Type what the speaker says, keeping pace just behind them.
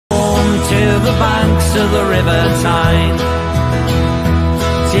the banks of the River Tyne.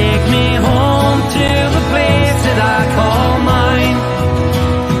 Take me home to the place that I call mine.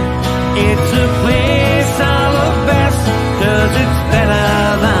 It's a place I love best, 'cause it's better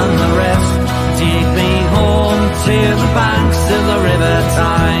than the rest. Take me home to the banks of the River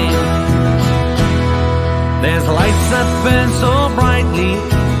Tyne. There's lights that burn so brightly,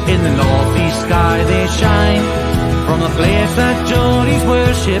 in the northeast sky they shine. From the place that Geordies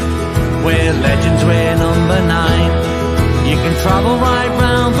worship, where legends wear number 9. You can travel right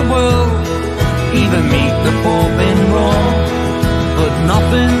round the world, even meet the Pope in Rome. But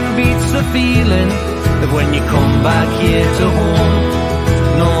nothing beats the feeling of when you come back here to home.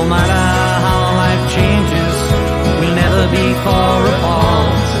 No matter how life changes, we'll never be far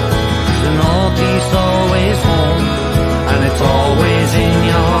apart. The northeast always home, and it's always in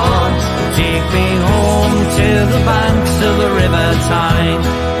your heart. Take me home to the banks of the River Tyne.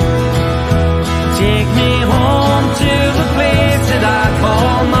 Take me home to the place that I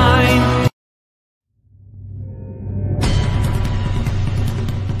call mine.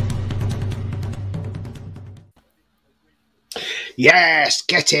 Yes,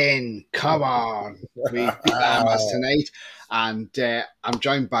 get in. Come on. We beat the Hammers tonight. And I'm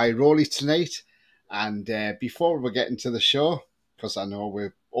joined by Rolly tonight. And before we get into the show, because I know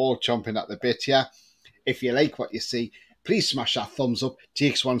we're all chomping at the bit here, if you like what you see, please smash that thumbs up. It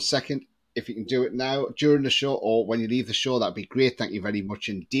takes 1 second. If you can do it now during the show or when you leave the show, that'd be great. Thank you very much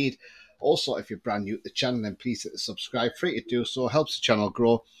indeed. Also, if you're brand new to the channel, then please hit the subscribe. Free to do so, helps the channel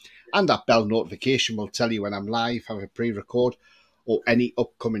grow. And that bell notification will tell you when I'm live, have a pre-record, or any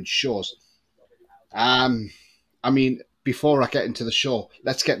upcoming shows. I mean, before I get into the show,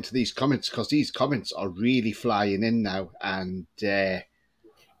 let's get into these comments, because these comments are really flying in now. And,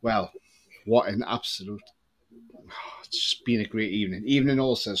 well, what an absolute... It's just been a great evening. Evening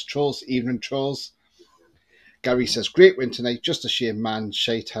all says trolls. Evening trolls. Gary says, great win tonight. Just a shame man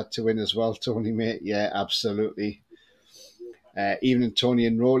Shite had to win as well, Tony, mate. Yeah, absolutely. Evening Tony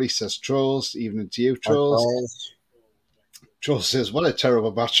and Rolly says trolls. Evening to you, trolls. Troll says, what a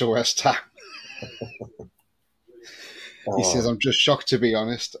terrible match of West Ham. He says, I'm just shocked, to be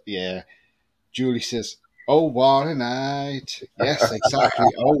honest. Yeah. Julie says, oh, what a night. Yes, exactly.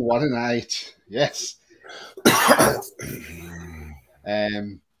 Oh, what a night. Yes.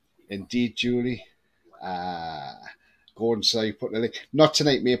 Indeed, Julie. Gordon said you put the link. Not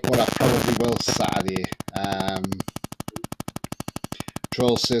tonight, mate, but I probably will Saturday.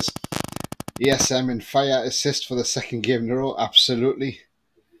 Troll says, ESM and fire assist for the second game in a row. Absolutely.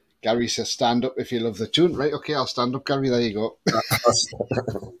 Gary says, stand up if you love the tune. Right, okay, I'll stand up, Gary. There you go.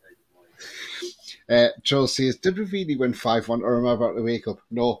 Troll says, did we really win 5-1 or am I about to wake up?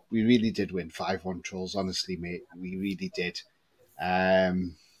 No, we really did win 5-1, Trolls. Honestly, mate, we really did.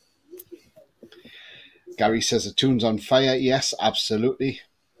 Gary says, the tune's on fire. Yes, absolutely.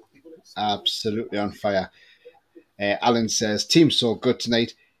 Absolutely on fire. Alan says, team's so good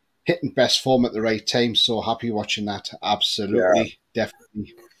tonight. Hitting best form at the right time. So happy watching that. Absolutely. Yeah.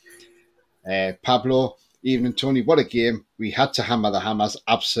 Definitely. Pablo, evening Tony, what a game. We had to hammer the Hammers.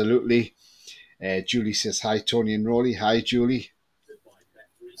 Absolutely. Julie says, hi, Tony and Rolly. Hi, Julie.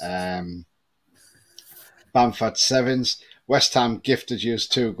 Bamford Sevens. West Ham gifted you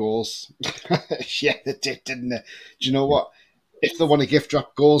 2 goals. Yeah, they did, didn't they? Do you know what? If they want to gift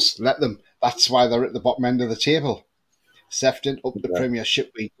wrap goals, let them. That's why they're at the bottom end of the table. Sefton, up the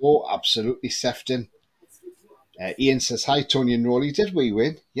Premiership we go. Absolutely, Sefton. Ian says, hi, Tony and Rolly. Did we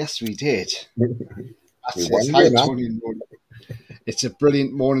win? Yes, we did. That says, hi, Tony and Rolly. It's a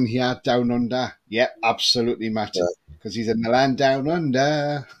brilliant morning here down under. Yep, absolutely, Matt. Because he's in the land down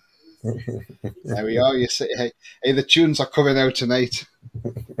under. There we are. You see, hey, the tunes are coming out tonight.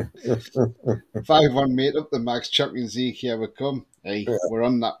 5-1, mate, up the Max Champions League. Here we come. Hey, we're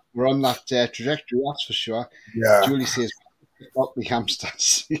on that trajectory, that's for sure. Yeah. Julie says, "Fuck the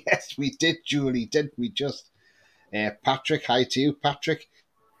hamsters." Yes, we did, Julie. Did we just? Patrick, hi to you, Patrick.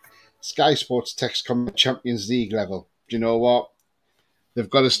 Sky Sports text coming Champions League level. Do you know what? They've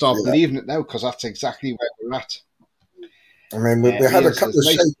got to start believing it now, because that's exactly where we're at. I mean, we had a couple of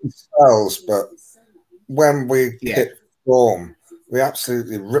shaky spells, but when we hit form, we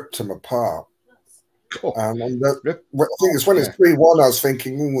absolutely ripped them apart. Cool. And I think it's when it's 3-1, I was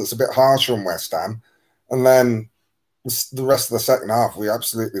thinking, it's a bit harsher on West Ham. And then the rest of the second half, we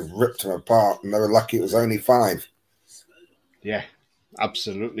absolutely ripped them apart, and they were lucky it was only 5. Yeah,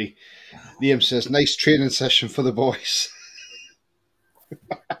 absolutely. Liam says, nice training session for the boys.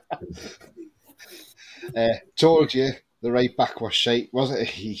 Told you the right back was shite, wasn't it?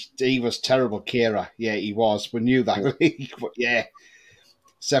 He was terrible, Kira. Yeah, he was. We knew that. But yeah,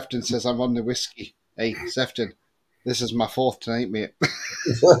 Sefton says, I'm on the whiskey. Hey, Sefton, this is my 4th tonight, mate.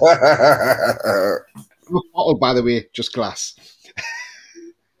 Bottle, by the way, just glass.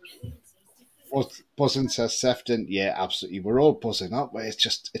 Buzzing says, Sefton, yeah, absolutely. We're all buzzing, aren't we?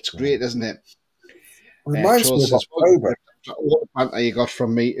 It's great, isn't it? Reminds me of October. What banter you got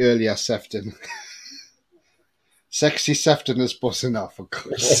from me earlier, Sefton? Sexy Sefton is buzzing off, of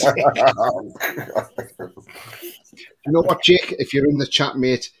course. You know what, Jake? If you're in the chat,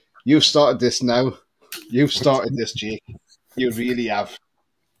 mate, you've started this now. You've started this, Jake. You really have.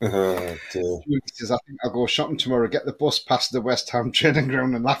 Oh, he says, I think I'll go shopping tomorrow, get the bus past the West Ham training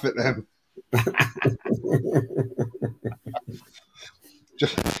ground and laugh at them.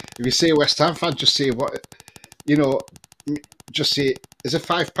 Just, if you see a West Ham fan, just say what, just say, is it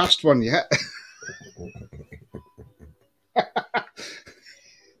 1:05 yet?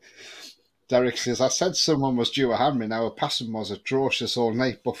 Derek says, I said someone was due a hammering. Our passing was atrocious all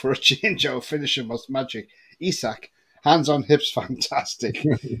night, but for a change, our finishing was magic. Isak, hands on hips, fantastic.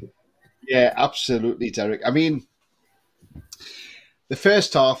 Yeah, absolutely, Derek. I mean, the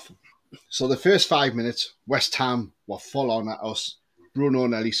first half, so the first 5 minutes, West Ham were full on at us. Bruno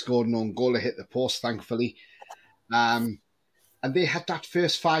nearly scored an own goal to hit the post, thankfully. And they had that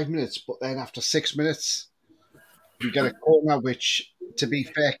first 5 minutes, but then after 6 minutes, we get a corner, which, to be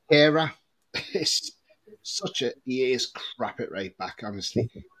fair, Kera, he is crap it right back, honestly.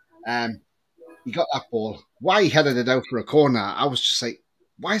 He got that ball. Why he headed it out for a corner, I was just like,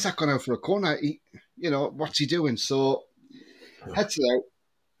 why is that going out for a corner? What's he doing? So, heads it out.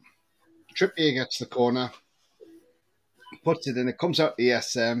 Trippier gets the corner, puts it in. It comes out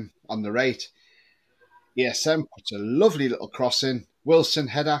ESM on the right. ESM puts a lovely little cross in. Wilson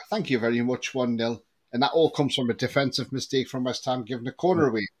header. Thank you very much, 1-0. And that all comes from a defensive mistake from West Ham, giving the corner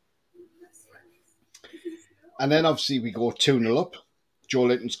away. And then obviously we go 2-0 up. Joe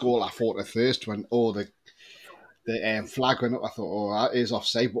Linton's goal, I thought at first when the flag went up, I thought, that is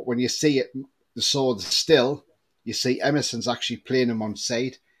offside. But when you see it, the still, you see Emerson's actually playing him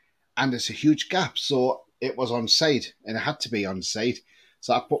onside, and it's a huge gap. So it was onside, and it had to be onside.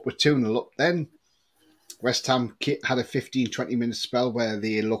 So I put with 2-0 up. Then West Ham had a 15-20 minute spell where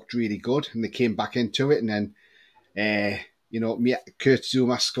they looked really good, and they came back into it. And then, Kurt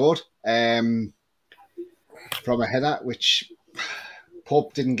Zuma scored from a header, which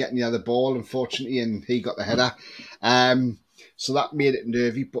Pope didn't get near the ball, unfortunately, and he got the header. So that made it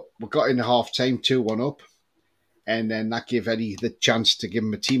nervy, but we got in the half-time 2-1 up, and then that gave Eddie the chance to give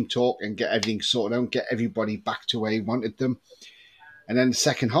him a team talk and get everything sorted out, get everybody back to where he wanted them. And then the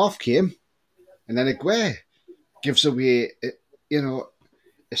second half came, and then Aguirre gives away,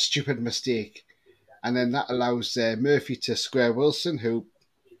 a stupid mistake. And then that allows Murphy to square Wilson, who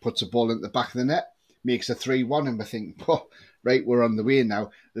puts a ball in the back of the net, makes a 3-1, and we think, right, we're on the way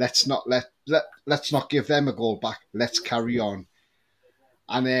now. Let's not give them a goal back. Let's carry on.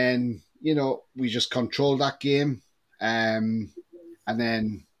 And then, we just controlled that game. And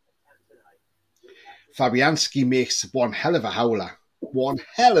then Fabianski makes one hell of a howler.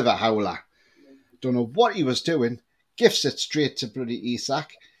 Don't know what he was doing. Gifts it straight to bloody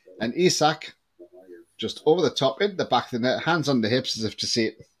Isak. And Isak, just over the top, in the back of the net, hands on the hips as if to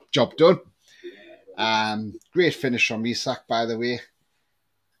say, job done. Great finish from Isak, by the way.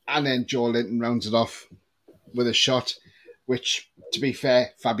 And then Joe Linton rounds it off with a shot, which, to be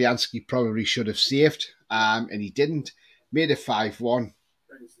fair, Fabianski probably should have saved, and he didn't. Made it 5-1.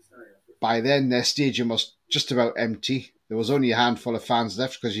 By then, their stadium was just about empty. There was only a handful of fans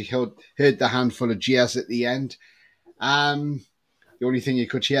left because you heard the handful of cheers at the end. The only thing you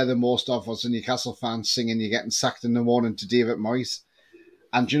could hear the most of was the Newcastle fans singing "You're getting sacked in the morning" to David Moyes.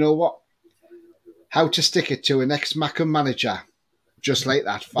 And you know what? How to stick it to an ex-Mackham manager. Just like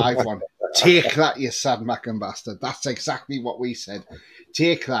that, 5-1. Take that, you sad Mackham bastard. That's exactly what we said.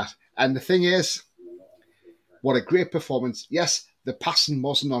 Take that. And the thing is, what a great performance. Yes, the passing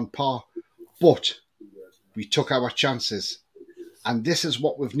wasn't on par, but we took our chances. And this is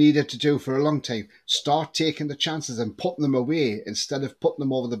what we've needed to do for a long time. Start taking the chances and putting them away instead of putting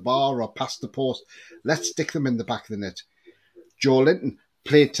them over the bar or past the post. Let's stick them in the back of the net. Joe Linton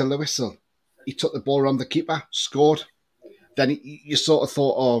played till the whistle. He took the ball around the keeper, scored. Then you sort of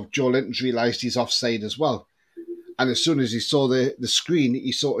thought, oh, Joe Linton's realised he's offside as well. And as soon as he saw the screen,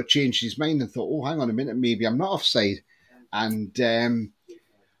 he sort of changed his mind and thought, oh, hang on a minute, maybe I'm not offside. And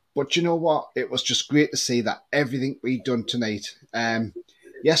but you know what? It was just great to see that everything we'd done tonight.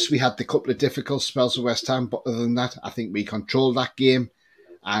 Yes, we had the couple of difficult spells with West Ham, but other than that, I think we controlled that game.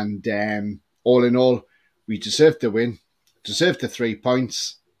 And all in all, we deserved the win, deserved the 3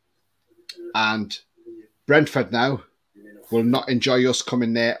 points. And Brentford now will not enjoy us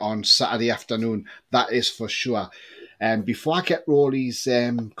coming there on Saturday afternoon. That is for sure. Before I get Rory's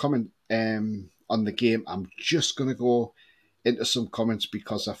comment on the game, I'm just going to go into some comments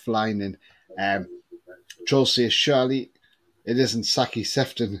because they're flying in. Troll says, surely it isn't Saki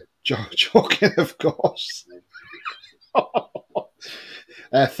Sefton joking, of course.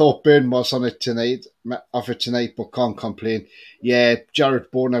 Thought Byrne was on it tonight, but can't complain. Yeah, Jared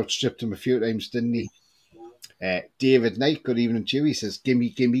Bourne outstripped him a few times, didn't he? David Knight, good evening to you. He says,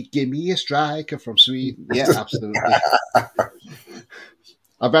 gimme a striker from Sweden. Yeah, absolutely.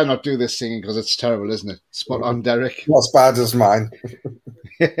 I better not do this singing because it's terrible, isn't it? Spot on, Derek. Not as bad as mine.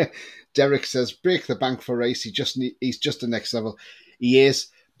 Derek says, break the bank for Rice. He's just the next level. He is.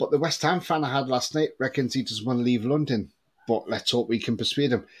 But the West Ham fan I had last night reckons he doesn't want to leave London. But let's hope we can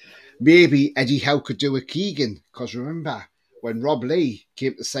persuade him. Maybe Eddie Howe could do a Keegan. Because remember, when Rob Lee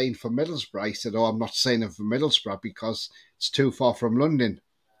came to sign for Middlesbrough, he said, I'm not signing for Middlesbrough because it's too far from London.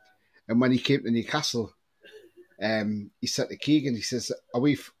 And when he came to Newcastle, he said to Keegan, he says, and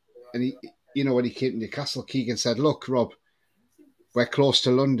when he came to Newcastle, Keegan said, look, Rob, we're close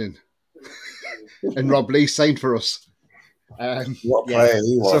to London. And Rob Lee signed for us. What player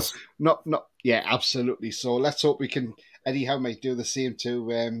he was. So yeah, absolutely. So let's hope we can, Eddie Howe might do the same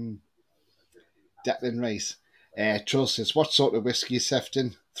to Declan Rice. Troll says, what sort of whiskey is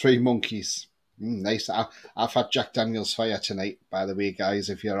Sefton? 3 Monkeys. Nice. I've had Jack Daniel's Fire tonight, by the way, guys,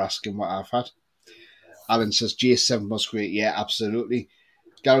 if you're asking what I've had. Alan says, GS7 was great. Yeah, absolutely.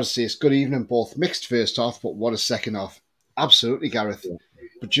 Gareth says, good evening, both. Mixed first half, but what a second half. Absolutely, Gareth.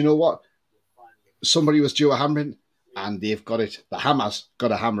 But you know what? Somebody was due a hammering, and they've got it. The Hammer's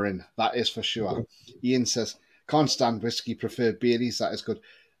got a hammering. That is for sure. Ian says, can't stand whiskey, prefer Baileys. That is good.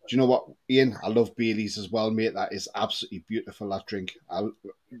 Do you know what, Ian? I love Baileys as well, mate. That is absolutely beautiful, that drink.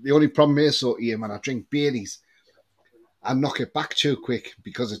 The only problem is, so Ian, when I drink Baileys, I knock it back too quick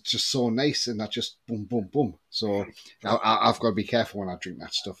because it's just so nice and I just boom, boom, boom. So I've got to be careful when I drink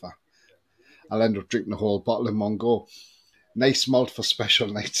that stuff. I'll end up drinking the whole bottle in one go. Nice malt for special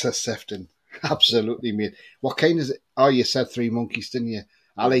nights, says Sefton. Absolutely, mate. What kind is it? Oh, you said 3 Monkeys, didn't you?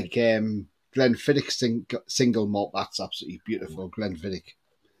 I like Glenfiddich single malt. That's absolutely beautiful, Glenfiddich.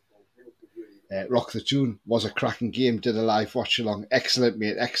 Rock the Tune was a cracking game. Did a live watch along. Excellent,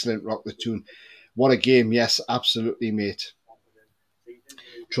 mate. Excellent, Rock the Tune. What a game. Yes, absolutely, mate.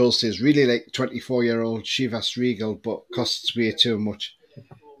 Troll says, really like 24-year-old Chivas Regal, but costs way too much.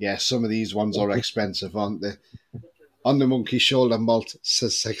 Yeah, some of these ones are expensive, aren't they? On the monkey shoulder malt,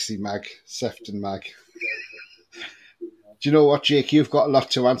 says Sexy Mag, Sefton Mag. Do you know what, Jake? You've got a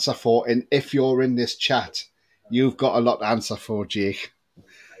lot to answer for, and if you're in this chat, you've got a lot to answer for, Jake.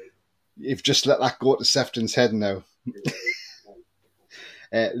 You've just let that go to Sefton's head now.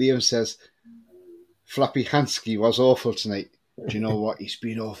 Liam says, Flappy Hansky was awful tonight. Do you know what? He's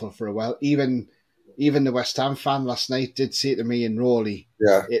been awful for a while. Even the West Ham fan last night did say to me in Rowley,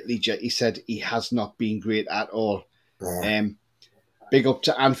 Italy, he said he has not been great at all. Big up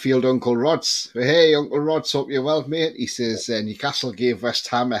to Anfield Uncle Rods. Hey, Uncle Rods, hope you're well, mate. He says Newcastle gave West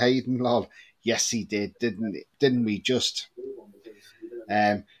Ham a hiding, lol. Yes, he did, didn't we? Just,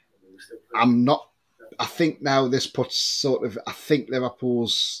 I'm not. I think now this puts sort of. I think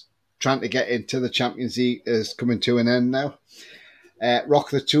Liverpool's trying to get into the Champions League is coming to an end now. Rock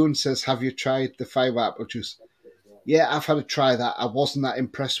the Tune says, have you tried the five apple juice? Yeah, I've had a try that. I wasn't that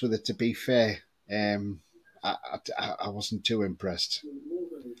impressed with it, to be fair. I wasn't too impressed.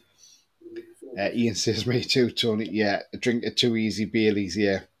 Ian says, me too, Tony. Yeah, drink it too easy, Baileys,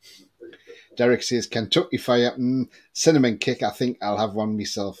 yeah. Derek says, Kentucky Fire, cinnamon kick. I think I'll have one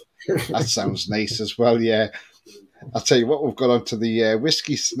myself. That sounds nice as well, yeah. I'll tell you what, we've got onto the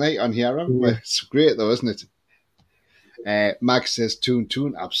whiskey tonight on here, haven't we? It's great though, isn't it? Mag says,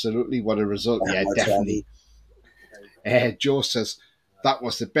 Toon, absolutely. What a result. Yeah, definitely. Joe says, that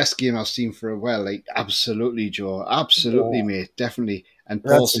was the best game I've seen for a while. Like, absolutely, Joe. Absolutely, mate. Definitely. And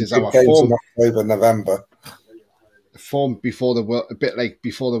Paul says, our form, October, November. Form before the World, a bit like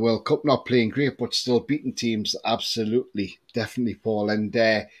before the World Cup, not playing great, but still beating teams. Absolutely. Definitely, Paul. And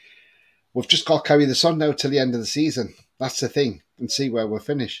we've just got to carry this on now till the end of the season. That's the thing. And see where we'll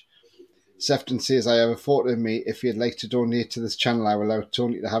finish. Sefton says, I have a photo of me. If you'd like to donate to this channel, I will allow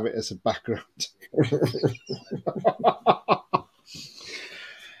Tony to have it as a background.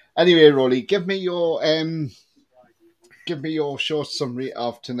 Anyway, Rolly, give me your short summary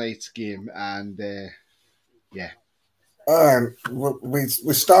of tonight's game, and yeah.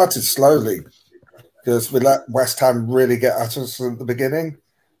 We started slowly because we let West Ham really get at us at the beginning.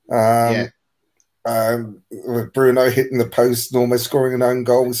 With Bruno hitting the post and almost scoring an own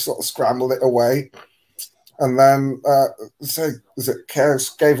goal, we sort of scrambled it away. And then, so was it Chaos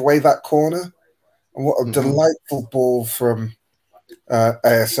gave away that corner? And what a delightful ball from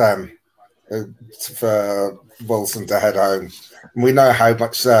ASM for Wilson to head home. And we know how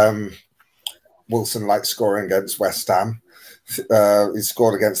much Wilson likes scoring against West Ham. He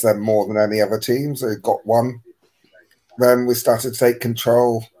scored against them more than any other team, so he got one. Then we started to take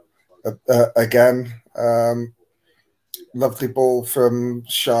control again. Lovely ball from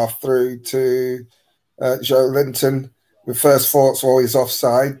Shaft through to Joe Linton. The first thoughts were always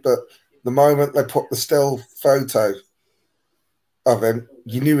offside, but the moment they put the still photo of him,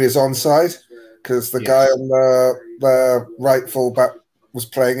 you knew he was onside because the guy on the right fullback was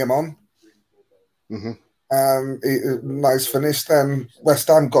playing him on. Nice finish. Then West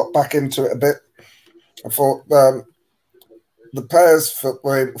Ham got back into it a bit. I thought the players for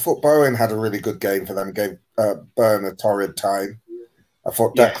Bowen had a really good game for them. Gave Byrne a torrid time. I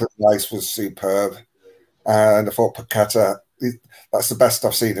thought Declan Rice was superb, and I thought Paqueta. That's the best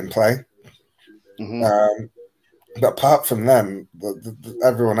I've seen him play. But apart from them,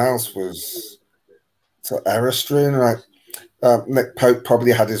 everyone else was sort of error strewn. Right, Nick Pope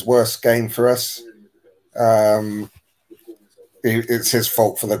probably had his worst game for us. It's his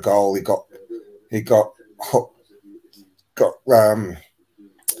fault for the goal. He got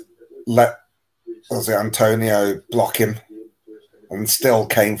let Antonio block him and still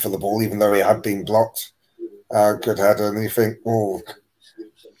came for the ball even though he had been blocked. Good header, and you think, oh,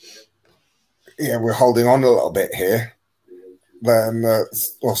 yeah, we're holding on a little bit here. Then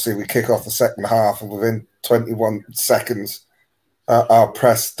obviously we kick off the second half, and within 21 seconds our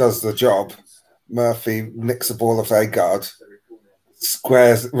press does the job. Murphy nicks the ball off Agard,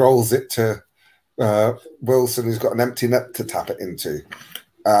 rolls it to Wilson, who's got an empty net to tap it into.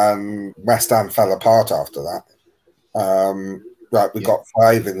 West Ham fell apart after that. Right, we got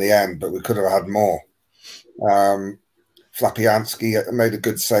 5 in the end, but we could have had more. Flapianski made a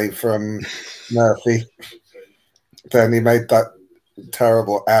good save from Murphy. Then he made that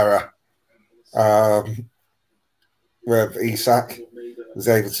terrible error with Isak. Was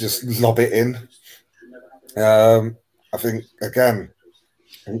able to just lob it in. I think, again,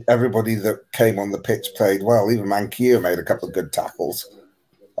 everybody that came on the pitch played well. Even Manquillo made a couple of good tackles.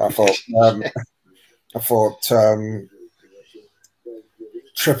 I thought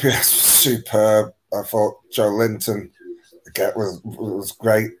Trippier was superb. I thought Joe Linton again was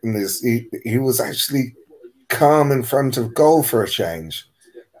great, and he was actually calm in front of goal for a change,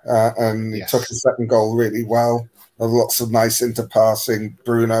 and he took his second goal really well. There were lots of nice interpassing.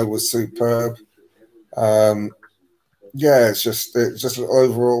 Bruno was superb. It's just an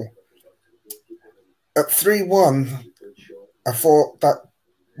overall at 3-1. I thought that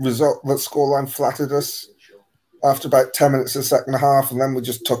scoreline flattered us after about 10 minutes of the second half, and then we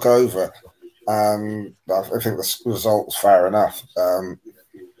just took over. I think the result was fair enough. I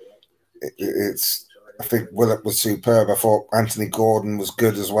think Willett was superb. I thought Anthony Gordon was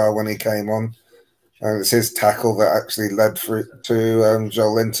good as well when he came on. And it's his tackle that actually led to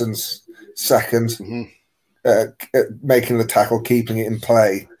Joe Linton's second, making the tackle, keeping it in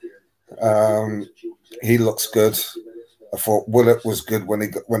play. He looks good. I thought Willett was good when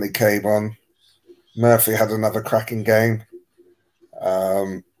he came on. Murphy had another cracking game.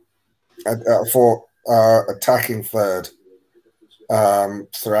 I thought our attacking third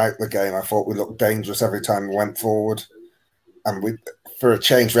throughout the game, I thought we looked dangerous every time we went forward. And for a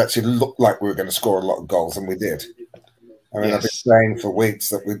change, we actually looked like we were going to score a lot of goals, and we did. I mean, I've been saying for weeks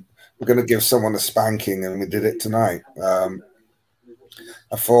that we're going to give someone a spanking, and we did it tonight. I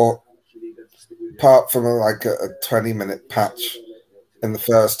thought, apart from a 20-minute patch in the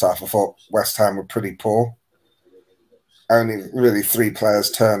first half, I thought West Ham were pretty poor. Only really 3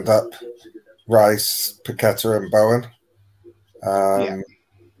 players turned up: Rice, Paqueta, and Bowen. I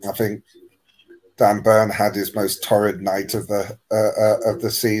think Dan Burn had his most torrid night of the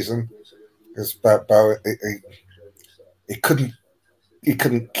season. Because Bowen, he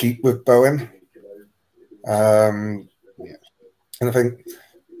couldn't keep with Bowen. And I think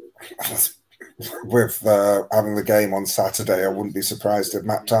with having the game on Saturday, I wouldn't be surprised if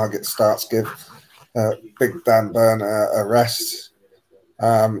Matt Targett starts give Big Dan Burn a rest.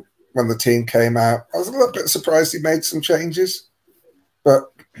 When the team came out, I was a little bit surprised he made some changes, but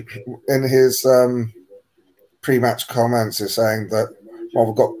in his pre-match comments, he's saying that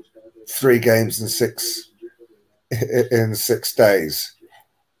we've got 3 games in 6 days.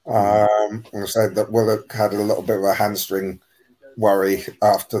 And said that Willock had a little bit of a hamstring worry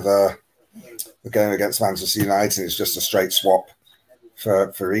after the game against Manchester United. It's just a straight swap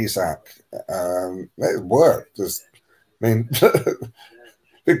for Isak. It worked. I mean,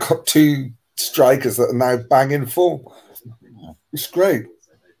 they've got two strikers that are now banging form. It's great.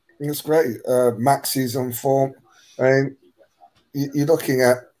 It's great. Maxi's on form. I mean, you're looking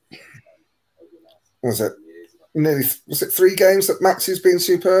at, was it 3 games that Maxi's been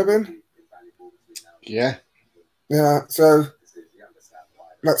superb in? Yeah. Yeah, so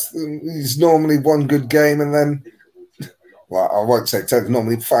he's normally one good game and then, well, I won't say 10,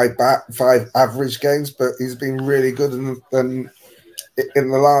 normally 5 average games, but he's been really good in the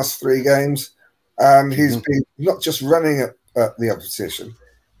last 3 games. And he's been not just running at the opposition,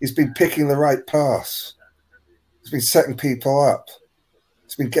 he's been picking the right pass. He's been setting people up.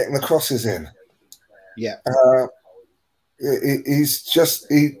 He's been getting the crosses in. Yeah.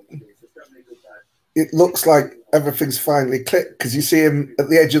 It looks like everything's finally clicked because you see him at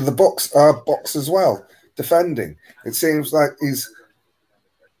the edge of the box as well, defending. It seems like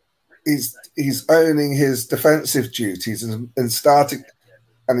he's owning his defensive duties and starting,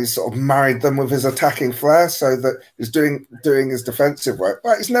 and he's sort of married them with his attacking flair, so that he's doing his defensive work.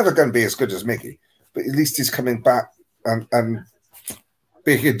 But he's never going to be as good as Mickey, but at least he's coming back and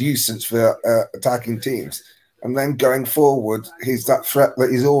being a nuisance for attacking teams. And then going forward, he's that threat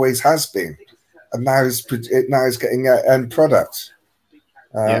that he always has been. And now he's getting end product.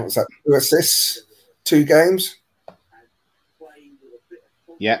 Was that 2 assists, 2 games?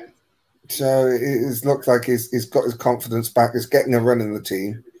 Yeah. So it looks like he's got his confidence back. He's getting a run in the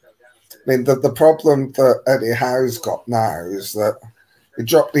team. I mean, the problem that Eddie Howe's got now is that he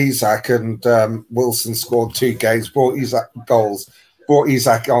dropped Isak and Wilson scored 2 games, brought Isak goals, brought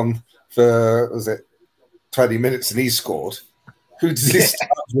Isak on for, was it 20 minutes and he scored. Who does he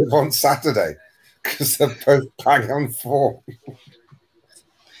start with on Saturday? Because they're both bang on form.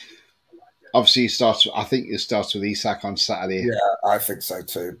 Obviously, I think it starts with Isak on Saturday. Yeah, I think so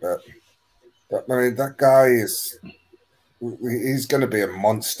too. But I mean, that guy he's going to be a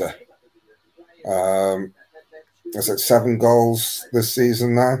monster. Is it 7 goals this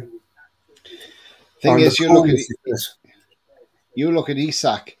season now? Thing is, you look at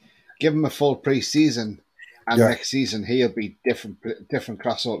Isak, give him a full pre-season, and next season he'll be different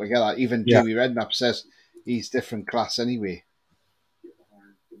class altogether. Even Dewey Redknapp says he's different class anyway.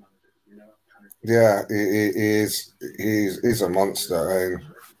 Yeah, he's a monster. I mean,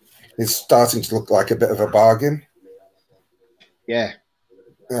 he's starting to look like a bit of a bargain. Yeah.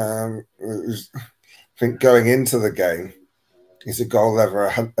 I think going into the game, he's a goal every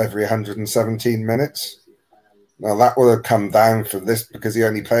 117 minutes. Now that would have come down for this because he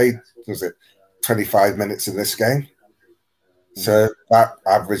only played, 25 minutes in this game. So that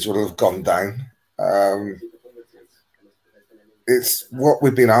average would have gone down. It's what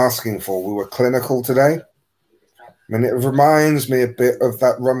we've been asking for. We were clinical today. I mean, it reminds me a bit of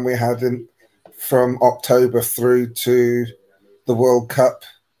that run we had from October through to the World Cup,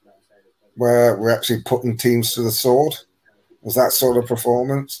 where we're actually putting teams to the sword. It was that sort of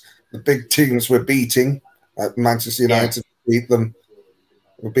performance. The big teams we're beating. Manchester United beat them.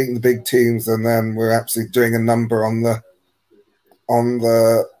 We're beating the big teams, and then we're actually doing a number on the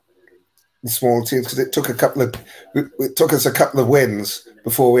small teams because it took us a couple of wins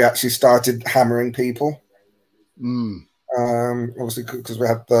before we actually started hammering people. Obviously, because we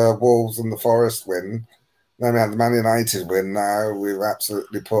had the Wolves and the Forest win, then we had the Man United win. Now we've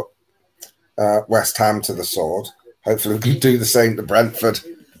absolutely put West Ham to the sword. Hopefully, we can do the same to Brentford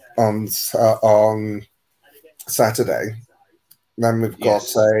on Saturday. Then we've got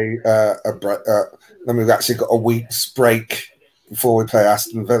then we've actually got a week's break before we play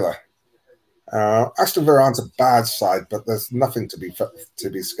Aston Villa. Aston Villa aren't a bad side, but there's nothing to be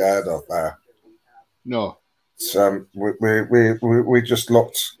scared of there. No, we just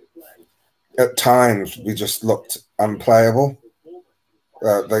looked at times. We just looked unplayable.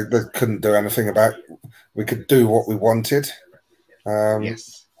 They couldn't do anything about. We could do what we wanted.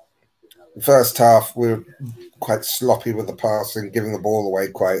 Yes. The first half we were quite sloppy with the passing, giving the ball away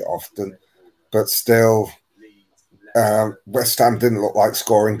quite often, but still. West Ham didn't look like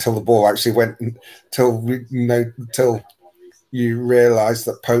scoring till the ball actually went till you realised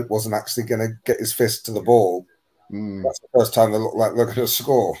that Pope wasn't actually going to get his fist to the ball. That's the first time they looked like they're going to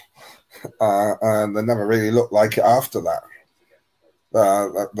score, and they never really looked like it after that.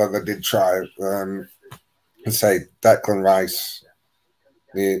 They did try. And say Declan Rice,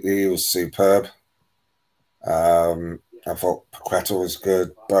 he was superb. I thought Paqueta was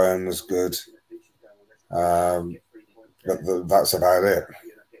good. Bowen was good. But that's about it.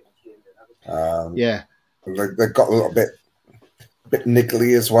 They got a little bit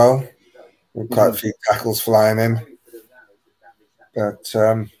niggly as well. With quite a few tackles flying in. But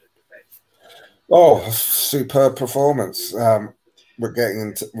superb performance. We're getting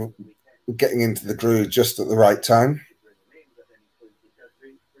into getting into the groove just at the right time.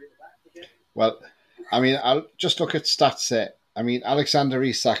 Well, I mean, I'll just look at stats there. I mean, Alexander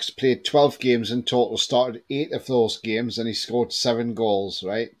Isak's played 12 games in total, started 8 of those games, and he scored 7 goals,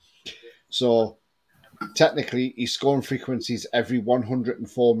 right? So, technically, he's scoring frequencies every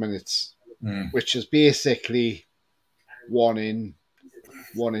 104 minutes, which is basically 1 in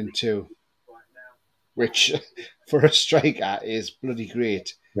 2, which for a striker is bloody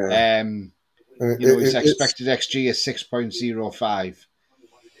great. Yeah. His expected XG is 6.05.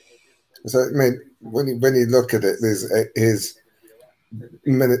 So, I mean, when you look at it, there's his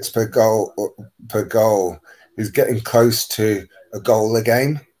minutes per goal. He's getting close to a goal a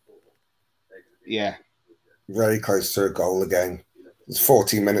game. Yeah. Very close to a goal a game. It's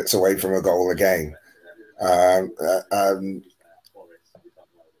 40 minutes away from a goal a game.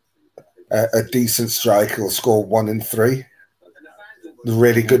 A decent striker will score 1 in 3. The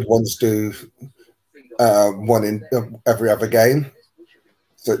really good ones do 1 in every other game.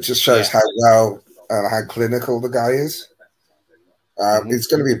 So it just shows how well and how clinical the guy is. It's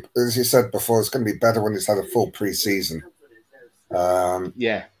going to be, as you said before, it's going to be better when he's had a full pre-season. He's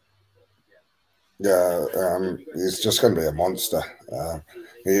just going to be a monster.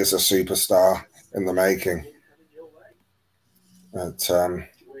 He is a superstar in the making. But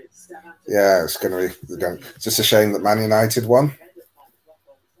it's going to be. It's just a shame that Man United won.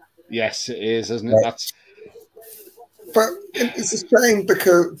 Yes, it is, isn't it? But it's a shame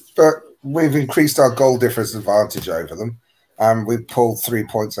because we've increased our goal difference advantage over them, and we pulled 3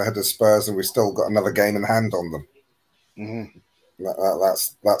 points ahead of Spurs, and we've still got another game in hand on them.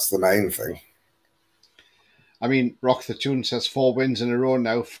 That's the main thing. I mean, Rock the Tune says 4 wins in a row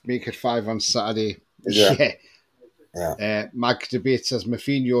now. Make it 5 on Saturday. Yeah. Mag Debate says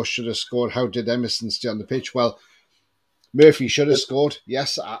Mafinho should have scored. How did Emerson stay on the pitch? Well, Murphy should have scored.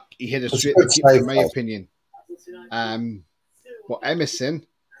 Yes, he hit it straight to the keeper, in my opinion. But Emerson,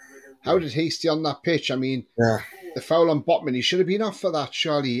 how did he stay on that pitch? I mean, the foul on Botman, he should have been off for that,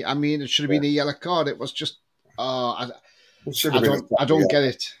 surely. I mean, it should have been a yellow card. It was just, I don't get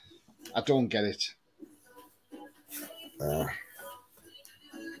it. I don't get it.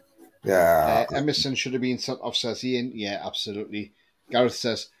 Emerson should have been sent off, says Ian. Yeah, absolutely. Gareth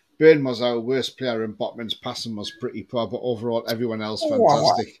says Burn was our worst player and Botman's passing was pretty poor, but overall everyone else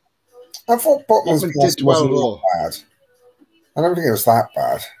fantastic. I thought Botman did well bad. I don't think it was that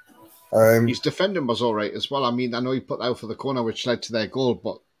bad. His defending was all right as well. I mean, I know he put out for the corner, which led to their goal,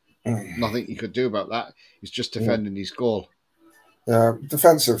 but nothing he could do about that. He's just defending his goal.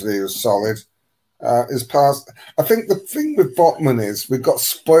 Defensively, he was solid. His pass. I think the thing with Botman is we got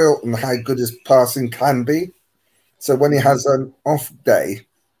spoiled in how good his passing can be. So when he has an off day,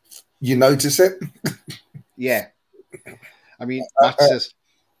 you notice it. Yeah. I mean, Matt says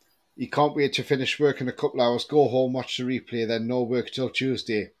you can't wait to finish work in a couple hours, go home, watch the replay, then no work till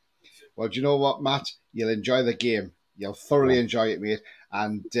Tuesday. Well, do you know what, Matt? You'll enjoy the game. You'll thoroughly enjoy it, mate.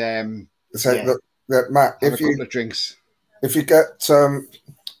 And Matt, have a couple of drinks. If you get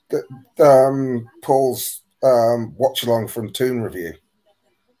Paul's watch along from Toon Review,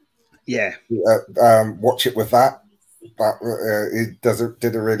 watch it with that. He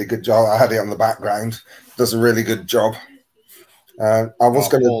did a really good job. I had it on the background. Does a really good job.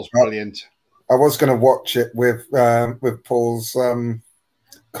 Paul's brilliant. I was going to watch it with Paul's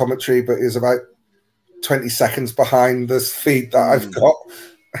commentary, but it's about 20 seconds behind this feed that I've got.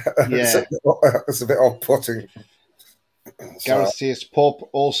 Yeah, it's a bit off-putting. Gareth says Pope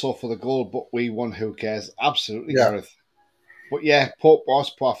also for the goal, but we won. Who cares? Absolutely, Gareth. But Pope was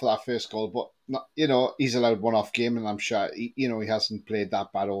poor for that first goal, but not, he's allowed one off game, and I'm sure he hasn't played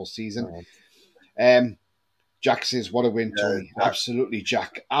that bad all season. Jack says, "What a win, Tony! Jack. Absolutely,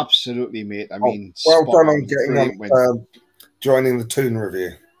 Jack. Absolutely, mate. I mean, well done on getting on joining the Toon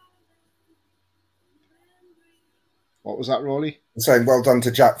Review." What was that, Rolly? I'm saying well done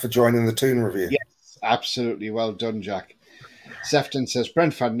to Jack for joining the Toon Review. Yes, absolutely. Well done, Jack. Sefton says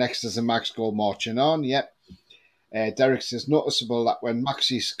Brentford next as a Max goal marching on. Yep. Derek says noticeable that when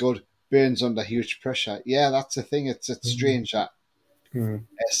Maxi's good, Burns under huge pressure. Yeah, that's the thing. It's strange that.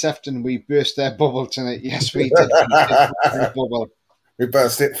 Sefton, we burst their bubble tonight. Yes, we did. We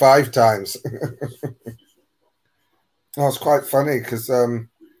burst it 5 times. It's quite funny because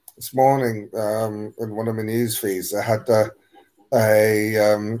this morning in one of my news feeds, I had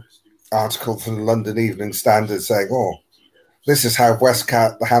a article from the London Evening Standard saying, this is how West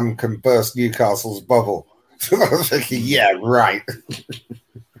Ham can burst Newcastle's bubble. So I was thinking, yeah, right.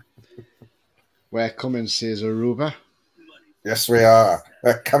 Where Cummins says Aruba. Yes, we are.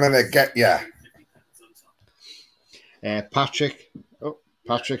 They're coming to get you. Patrick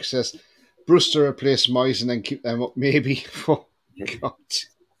says, Brewster replace Moyes and then keep them up, maybe. Oh, God.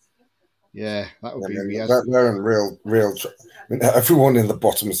 Yeah, that would be weird. They're in real trouble. I mean, everyone in the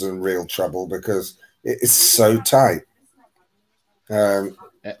bottom is in real trouble because it is so tight. Yeah,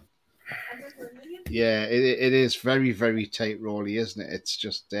 it is very, very tight, Rolly, isn't it? It's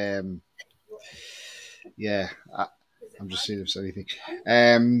just, yeah, I'm just seeing if there's anything.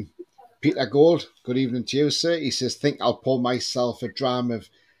 Peter Gold, good evening to you, sir. He says, think I'll pour myself a dram of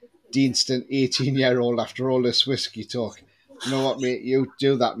Deanston 18-year-old after all this whiskey talk. You know what, mate? You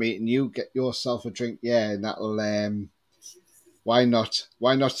do that, mate, and you get yourself a drink, yeah, and that'll, why not?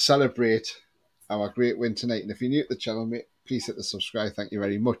 Why not celebrate our great win tonight? And if you're new to the channel, mate, please hit the subscribe. Thank you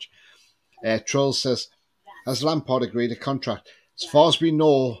very much. Troll says, has Lampard agreed a contract? As far as we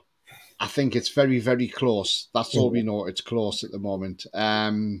know, I think it's very, very close. That's all we know. It's close at the moment.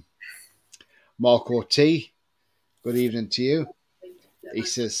 Marco T, good evening to you. He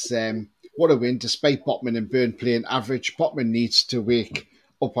says, what a win. Despite Botman and Byrne playing average, Botman needs to wake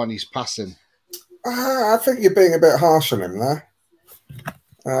up on his passing. I think you're being a bit harsh on him there.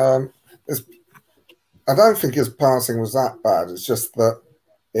 I don't think his passing was that bad. It's just that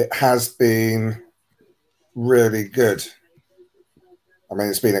it has been really good. I mean,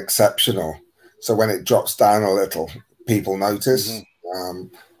 it's been exceptional. So when it drops down a little, people notice. I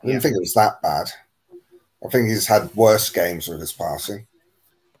didn't think it was that bad. I think he's had worse games with his passing.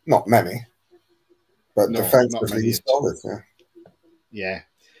 Not many. But defensively, he's solid. Yeah.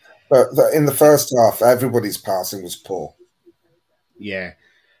 But in the first half, everybody's passing was poor. Yeah.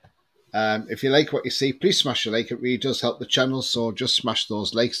 If you like what you see, please smash a like. It really does help the channel. So just smash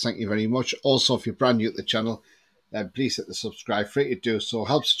those likes. Thank you very much. Also, if you're brand new to the channel, then please hit the subscribe. Free to do so.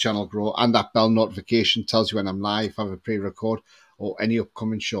 Helps the channel grow. And that bell notification tells you when I'm live, have a pre-record, or any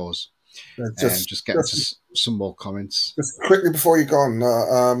upcoming shows. Just get into some more comments. Just quickly before you go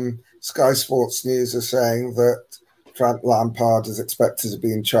on, Sky Sports News are saying that Frank Lampard is expected to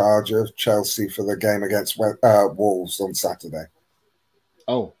be in charge of Chelsea for the game against Wolves on Saturday.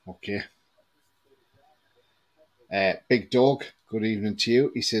 Oh, okay. Big Dog, good evening to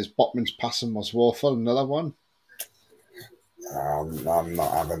you. He says Botman's passing was woeful. Another one. I'm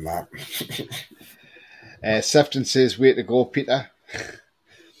not having that. Sefton says, way to go, Peter.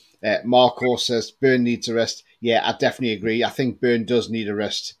 Marco says Byrne needs a rest. Yeah, I definitely agree. I think Byrne does need a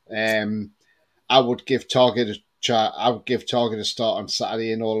rest. I would give Target a start on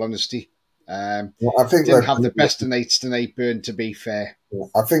Saturday, in all honesty. I think didn't have the best of nights tonight, Byrne, to be fair.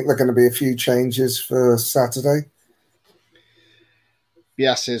 I think there are going to be a few changes for Saturday.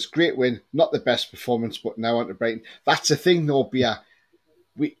 Bia says, great win. Not the best performance, but now on to Brighton. That's the thing, though, Bia.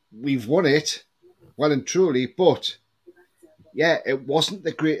 We've won it, well and truly, but yeah, it wasn't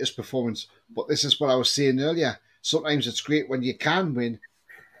the greatest performance. But this is what I was saying earlier. Sometimes it's great when you can win,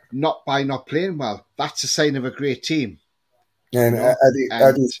 not by not playing well. That's a sign of a great team. And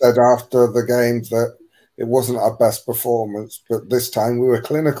Eddie said after the game that it wasn't our best performance, but this time we were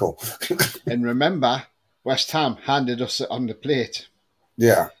clinical. And remember, West Ham handed us it on the plate.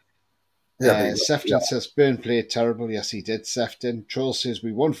 Yeah. Sefton says Byrne played terrible. Yes, he did, Sefton. Troll says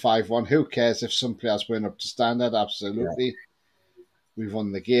we won 5-1. Who cares if some players weren't up to standard? Absolutely. Yeah. We've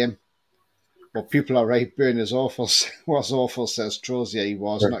won the game. But people are right. Byrne is awful. Was awful, says Trolls. Yeah, he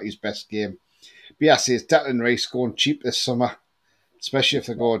was. Not his best game. Bia says Declan Rice going cheap this summer, especially if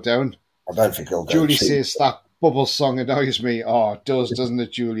they go down. I don't think he'll go Julie cheap. says that bubble song annoys me. Oh, it does, doesn't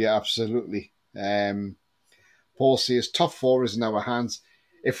it, Julia? Absolutely. Paul says top four is in our hands.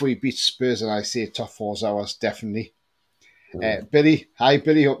 If we beat Spurs, and I say top four is ours, definitely. Billy, hi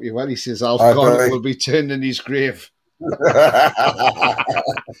Billy, hope you're well. He says Alf Garnett will be turned in his grave.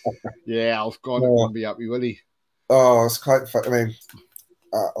 Yeah, Alf Garnett won't be happy, will he? Oh, it's quite funny. I mean,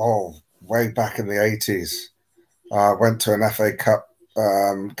 way back in the 80s, I went to an FA Cup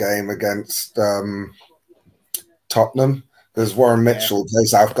game against Tottenham. There's Warren Mitchell,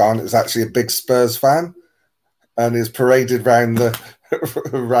 plays Alf Garnett, is actually a big Spurs fan, and is paraded round the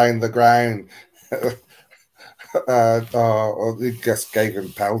around the ground. He just gave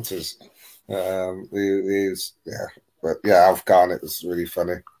him pelters. Alf Garnett was really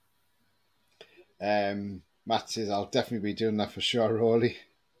funny. Matt says I'll definitely be doing that for sure, Rolly.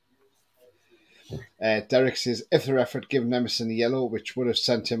 Derek says if the ref had given Emerson a yellow, which would have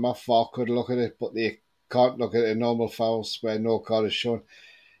sent him off, VAR could look at it, but they can't look at a normal fouls where no card is shown.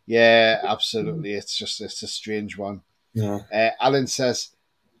 Yeah, absolutely. It's a strange one. Yeah. Alan says,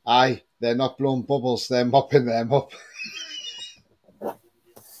 aye, they're not blowing bubbles, they're mopping them up.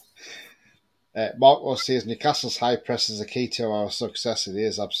 Marco says Newcastle's high press is a key to our success. It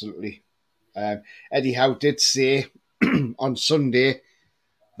is, absolutely. Eddie Howe did say on Sunday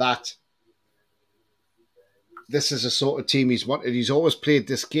that this is a sort of team he's wanted. He's always played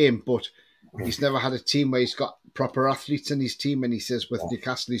this game, but he's never had a team where he's got proper athletes in his team. And he says with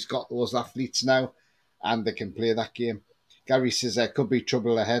Newcastle, he's got those athletes now, and they can play that game. Gary says there could be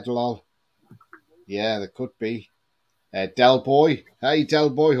trouble ahead, lol. Yeah, there could be. Del Boy. Hey, Del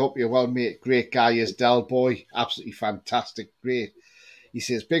Boy. Hope you're well, mate. Great guy is Del Boy. Absolutely fantastic. Great. He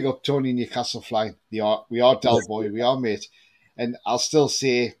says, big up Tony Newcastle flying. We are Del Boy. We are, mate. And I'll still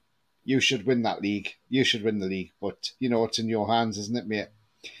say you should win that league. You should win the league. But, you know, it's in your hands, isn't it, mate?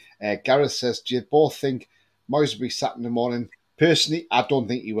 Gareth says, do you both think Moyes will be sat in the morning? Personally, I don't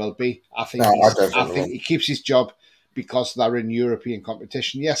think he will be. I think he keeps his job because they're in European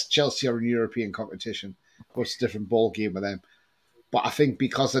competition. Yes, Chelsea are in European competition, but it's a different ball game with them. But I think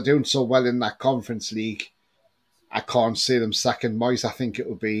because they're doing so well in that Conference League, I can't see them sacking Moyes. I think it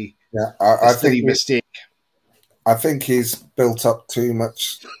would be a silly mistake. I think he's built up too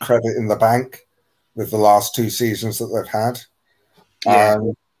much credit in the bank with the last 2 seasons that they've had. Yeah.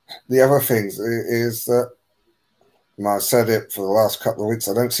 The other thing is that, and I said it for the last couple of weeks,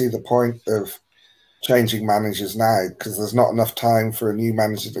 I don't see the point of changing managers now because there's not enough time for a new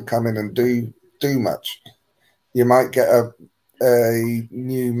manager to come in and do much. You might get a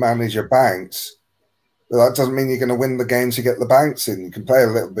new manager bounce, but that doesn't mean you're going to win the games you get the bounce in. You can play a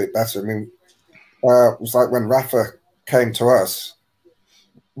little bit better. I mean, it was like when Rafa came to us,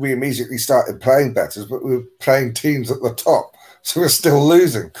 we immediately started playing better, but we were playing teams at the top, so we're still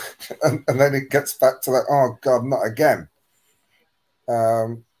losing. And then it gets back to that, oh, God, not again.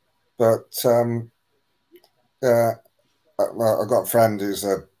 Well, I've got a friend who's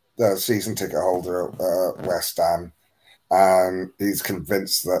a season ticket holder at West Ham, and he's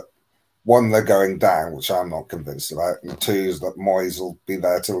convinced that, 1, they're going down, which I'm not convinced about, and 2 is that Moyes will be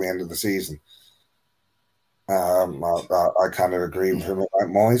there till the end of the season. I kind of agree with him about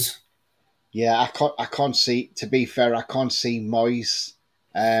Moyes. Yeah, I can't see. To be fair, I can't see Moyes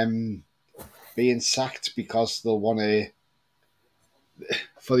being sacked because they'll want to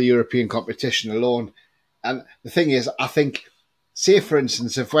for the European competition alone. And the thing is, I think, say for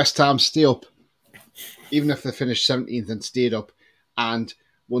instance, if West Ham stay up, even if they finished 17th and stayed up and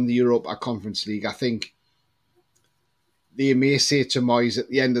won the Europa Conference League, I think they may say to Moyes at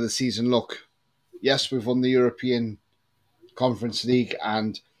the end of the season, look, yes, we've won the European Conference League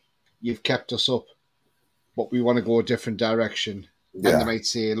and you've kept us up, but we want to go a different direction. Yeah. And they might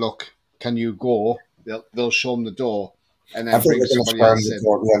say, look, can you go? They'll show them the door and then bring somebody else in. At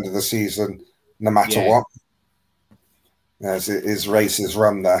the end of the season, no matter what. As his race is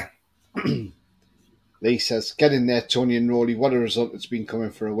run there. Lee says, get in there, Tony and Rolly. What a result it's been coming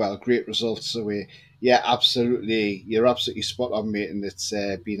for a while. Great results away. Yeah, absolutely. You're absolutely spot on, mate, and it's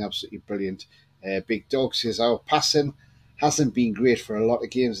been absolutely brilliant. Big Dog says, our passing hasn't been great for a lot of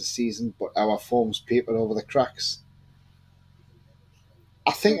games this season, but our form's papered over the cracks.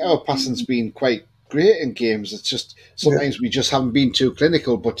 I think our passing's been quite great in games. It's just sometimes we just haven't been too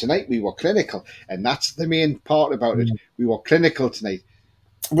clinical, but tonight we were clinical, and that's the main part about it. We were clinical tonight.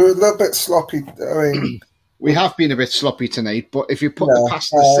 We're a little bit sloppy. I mean, we have been a bit sloppy tonight, but if you put the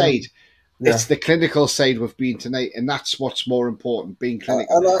passing aside, it's the clinical side we've been tonight, and that's what's more important, being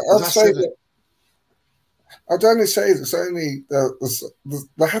clinical. And I'd say that I'd only say it's only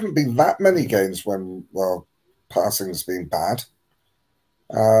there haven't been that many games when passing's been bad.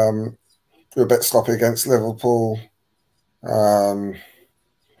 We're a bit sloppy against Liverpool.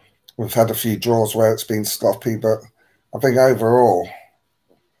 We've had a few draws where it's been sloppy, but I think overall,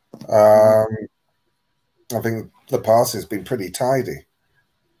 I think the pass has been pretty tidy.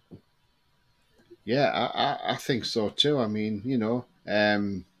 Yeah, I think so too. I mean, you know,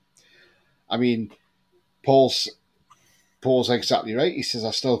 Paul's exactly right. He says,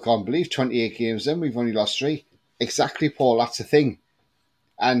 I still can't believe 28 games in, we've only lost 3. Exactly, Paul, that's the thing.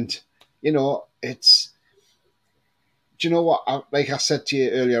 And, you know, it's, do you know what? Like I said to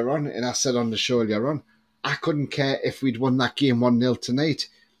you earlier on, and I said on the show earlier on, I couldn't care if we'd won that game 1-0 tonight,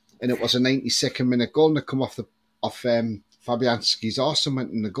 and it was a 92nd minute goal, and it come off Fabianski's arse and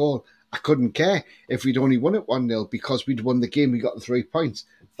went in the goal. I couldn't care if we'd only won it 1-0 because we'd won the game, we got the 3 points.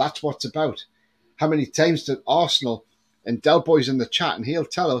 That's what it's about. How many times did Arsenal, and Del Boy's in the chat, and he'll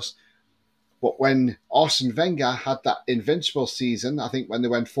tell us, but when Arsene Wenger had that invincible season, I think when they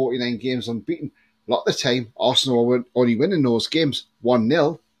went 49 games unbeaten, a lot of the time Arsenal were only winning those games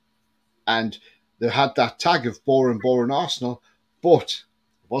 1-0, and they had that tag of boring Arsenal, but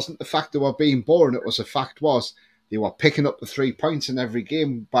it wasn't the fact they were being boring, it was the fact was they were picking up the 3 points in every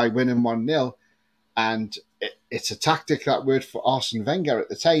game by winning 1-0, and it's a tactic that worked for Arsene Wenger at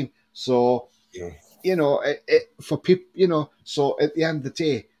the time. So, you know, for people, you know, so at the end of the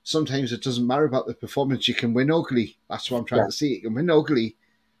day, sometimes it doesn't matter about the performance. You can win ugly. That's what I'm trying to see. You can win ugly.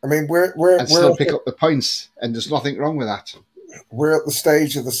 I mean, and still pick up the points, and there's nothing wrong with that. We're at the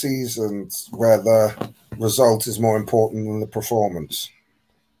stage of the season where the result is more important than the performance,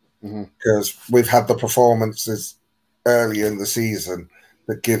 because we've had the performances early in the season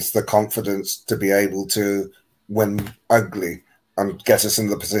that gives the confidence to be able to win ugly and get us in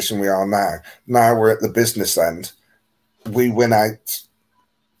the position we are now. Now we're at the business end. We win out.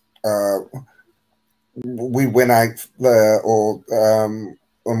 There, or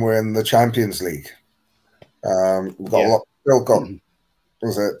when we're in the Champions League. We've got a lot. Still got.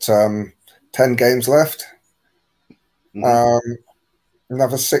 Was it 10 games left?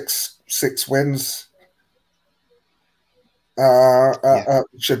 Another six wins.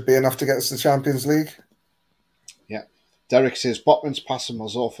 Should be enough to get us to the Champions League. Yeah. Derek says Botman's passing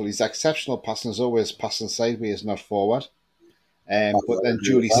was awful. He's exceptional passing, as always, passing sideways, not forward. But then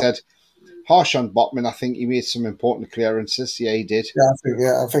Julie said, harsh on Botman. I think he made some important clearances. Yeah, he did.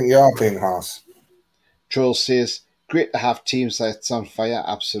 I think you are being harsh. Troll says, great to have teams that's on fire.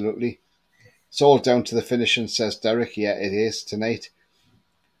 Absolutely. It's all down to the finishing, says Derek. Yeah, it is tonight.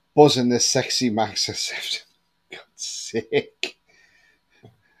 Buzzing this sexy Max says, God's sake.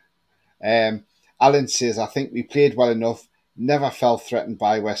 Alan says, I think we played well enough. Never felt threatened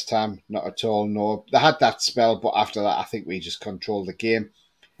by West Ham. Not at all, no. They had that spell, but after that, I think we just controlled the game.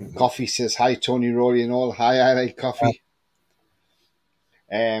 Coffee says, hi, Tony, Rory and all. Hi, Coffee.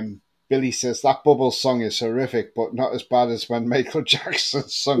 Billy says, that Bubbles song is horrific, but not as bad as when Michael Jackson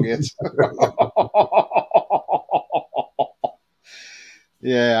sung it.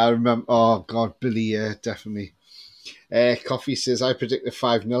 Yeah, I remember. Oh, God, Billy, yeah, definitely. Coffee says, I predicted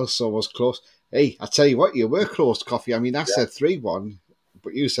 5-0, so was close. Hey, I tell you what, you were close, Coffee. I mean, I said 3-1,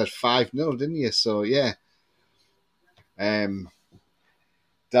 but you said 5-0, didn't you? So, yeah.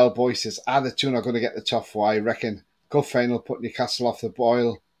 Del Boy says, the two are going to get the top four. I reckon cup final put Newcastle off the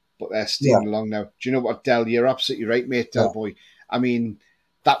boil, but they're steaming along now. Do you know what, Del? You're absolutely right, mate, Del Boy. I mean,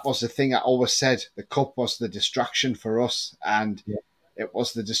 that was the thing I always said. The cup was the distraction for us, and it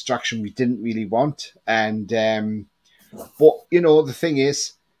was the distraction we didn't really want. And but, you know, the thing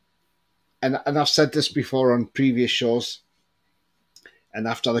is, and I've said this before on previous shows, and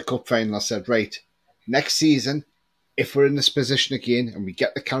after the cup final, I said, right, next season, if we're in this position again and we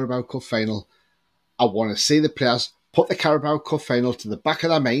get the Carabao Cup final, I want to see the players put the Carabao Cup final to the back of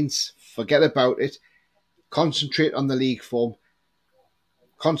their minds, forget about it, concentrate on the league form,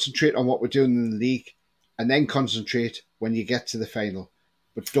 concentrate on what we're doing in the league, and then concentrate when you get to the final.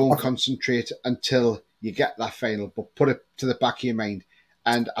 But don't concentrate until you get that final, but put it to the back of your mind.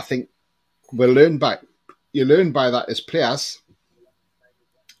 And I think you learn by that as players.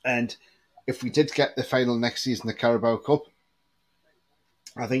 And if we did get the final next season, the Carabao Cup,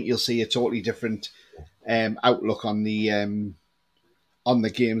 I think you'll see a totally different outlook on the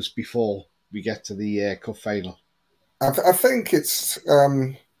games before we get to the cup final. I think it's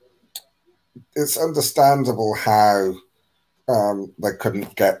understandable how they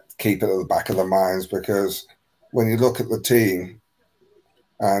couldn't keep it at the back of their minds, because when you look at the team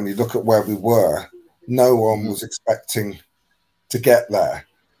and you look at where we were, no one was expecting to get there.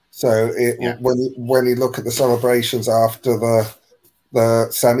 So when you look at the celebrations after the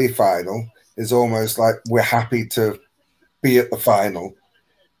semi-final, it's almost like we're happy to be at the final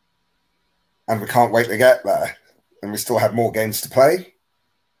and we can't wait to get there, and we still have more games to play.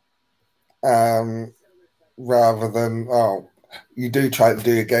 Rather than, you do try to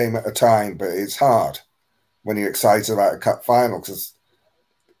do a game at a time, but it's hard when you're excited about a cup final, because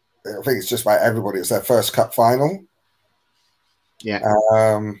I think it's just about everybody. It's their first cup final. Yeah.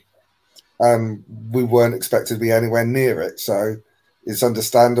 And we weren't expected to be anywhere near it. So it's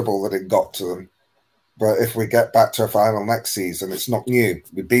understandable that it got to them. But if we get back to a final next season, it's not new.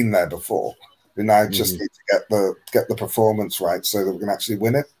 We've been there before. We now just need to get the performance right so that we can actually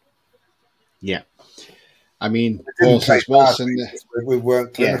win it. Yeah. I mean, Wilson, we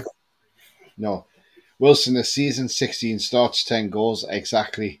weren't clinical. Yeah. No. Wilson this season, 16 starts, 10 goals.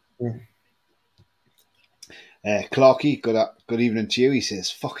 Exactly. Clarky, good evening to you. He says,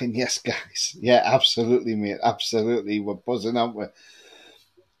 fucking yes, guys. Yeah, absolutely, mate. Absolutely. We're buzzing, aren't we?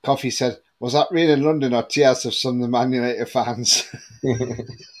 Coffee said, was that rain in London or tears of some of the Man United fans? Do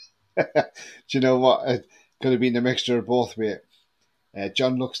you know what? It could have been a mixture of both, mate.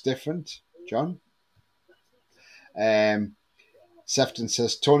 John looks different. John? Sefton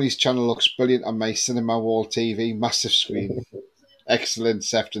says, Tony's channel looks brilliant on my cinema wall TV. Massive screen. Excellent,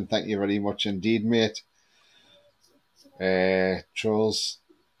 Sefton. Thank you very much indeed, mate. Trolls.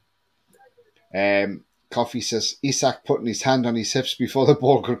 Coffee says, Isak putting his hand on his hips before the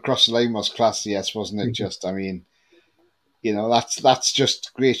ball could cross the line was class. Yes, wasn't it? Just, I mean, you know, that's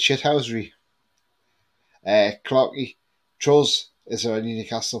just great shithousery. Clarky, Trolls, is there any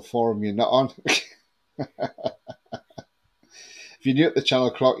Newcastle forum you're not on? If you're new at the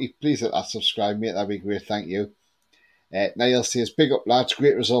channel, Clarky, please hit that subscribe, mate. That'd be great. Thank you. Niall says, big up, lads.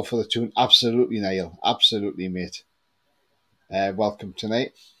 Great result for the tune. Absolutely, Niall. Absolutely, mate. Welcome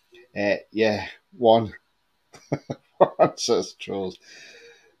tonight. Yeah, one. One says Trolls.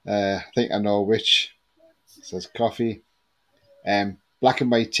 I think I know which. Says Coffee. Black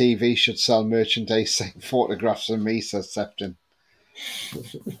and white TV should sell merchandise saying photographs of me, says Sefton.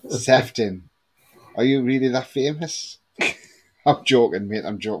 Sefton, are you really that famous? I'm joking, mate.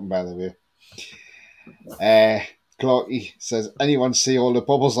 I'm joking, by the way. Clarky says, anyone see all the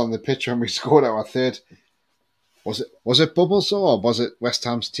bubbles on the pitch when we scored our third? Was it bubbles or was it West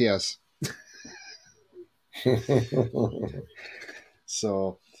Ham's tears?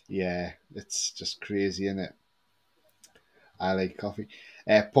 So, yeah, it's just crazy, isn't it? I like coffee.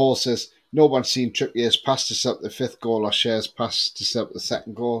 Paul says, no one's seen Trippier's pass to set up the fifth goal or Share's pass to set up the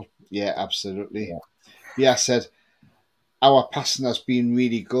second goal. Yeah, absolutely. Yeah, said, our passing has been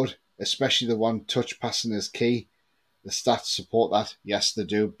really good, especially the one-touch passing is key. The stats support that. Yes, they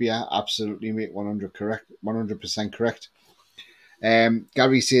do. Yeah, absolutely, mate. 100% correct.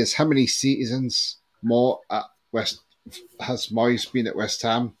 Gary says, how many seasons more at West has Moyes been at West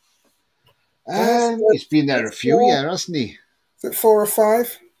Ham? He's been there a few years, hasn't he? Is it 4 or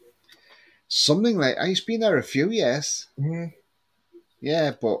 5? Something like that. He's been there a few years. Mm-hmm.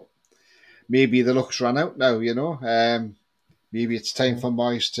 Yeah, but maybe the luck's run out now, you know. Maybe it's time for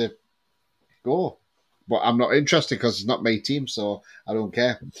Moyes to go. But I'm not interested because it's not my team, so I don't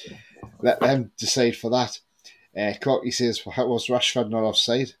care. Let them decide for that. Clarky says, was Rashford not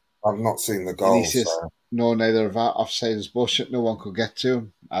offside? I've not seen the goal. And he says, no, neither of that. Offside is bullshit. No one could get to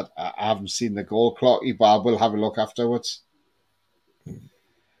him. I haven't seen the goal, Clarky, but I will have a look afterwards.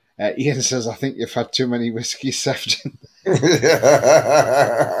 Ian says, I think you've had too many whiskies, Sefton.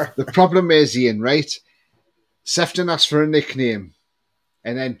 The problem is, Ian, right? Sefton asked for a nickname,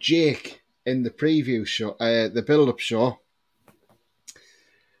 and then Jake in the preview show, the build-up show,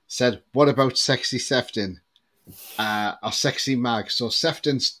 said, what about Sexy Sefton? Or Sexy Mag. So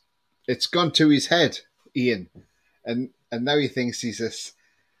Sefton's, it's gone to his head, Ian, and now he thinks he's this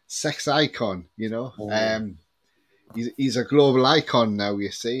sex icon, you know. He's a global icon now, you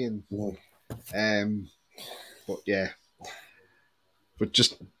see, and but yeah, but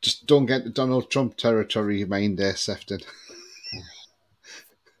just don't get to Donald Trump territory, mind there, Sefton.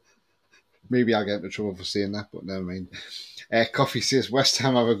 Maybe I'll get into trouble for saying that, but never mind. Coffee says West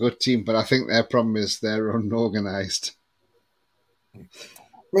Ham have a good team, but I think their problem is they're unorganised. I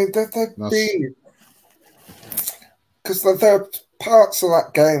mean, they've been, because there are parts of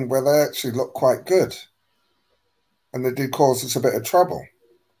that game where they actually look quite good, and they do cause us a bit of trouble.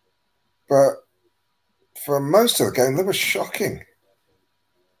 But for most of the game, they were shocking.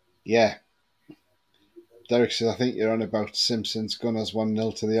 Yeah. Derek says, I think you're on about Simpsons Gunners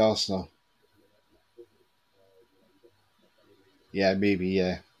 1-0 to the Arsenal. Yeah, maybe,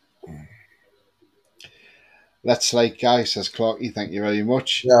 yeah. Let's like Guy, says Clarky. Thank you very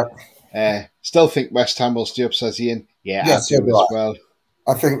much. Yeah. Still think West Ham will stay up, says Ian. Yeah, yes, I do as well.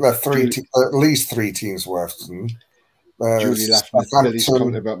 I think they're at least 3 teams worse than Julie laughing at Billy's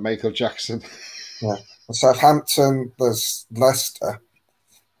comment about Michael Jackson. Yeah. Southampton, there's Leicester,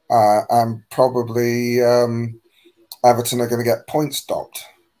 and probably Everton are going to get points docked.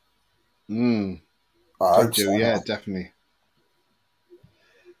 I do, so. Yeah, definitely.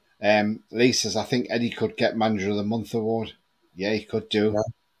 Lee says, I think Eddie could get Manager of the Month award. Yeah, he could do. Yeah.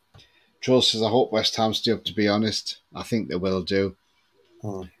 Troll says, I hope West Ham stay up, to be honest. I think they will do.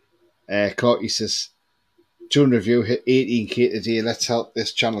 Clarky says, tune review hit 18k today. Let's help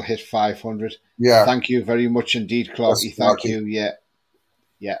this channel hit 500. Yeah. Thank you very much indeed, Clarky. Thank you. Yeah.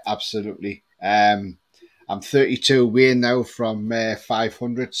 Yeah, absolutely. I'm 32 away now from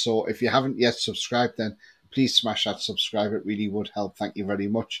 500. So if you haven't yet subscribed, then please smash that subscribe. It really would help. Thank you very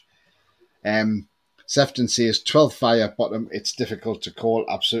much. Sefton says 12th fire bottom. It's difficult to call.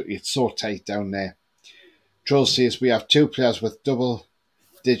 Absolutely. It's so tight down there. Troll says we have 2 players with double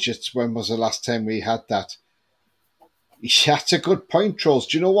digits. When was the last time we had that? Yeah, that's a good point, Trolls.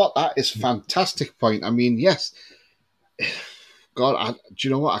 Do you know what? That is a fantastic point. I mean, yes. God, do you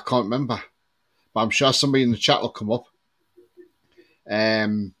know what? I can't remember. But I'm sure somebody in the chat will come up.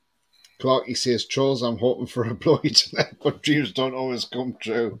 Clarky says, Trolls, I'm hoping for a blowy tonight, but dreams don't always come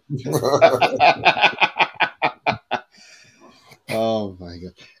true. Oh my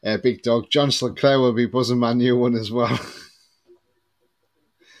God. Big Dog. John Sinclair will be buzzing my new one as well.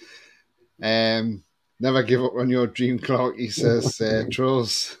 Never give up on your dream, Clark, he says.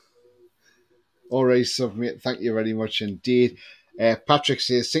 Trolls. Already submit. Thank you very much indeed. Patrick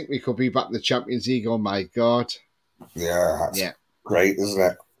says, think we could be back in the Champions League. Oh my God. Yeah, that's great,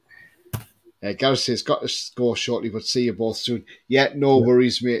 isn't it? Gareth says, got to score shortly, but see you both soon. Yeah, no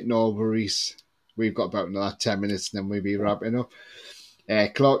worries, mate. No worries. We've got about another 10 minutes and then we'll be wrapping up.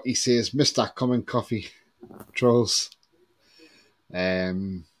 Clark, he says, missed that common coffee. Trolls.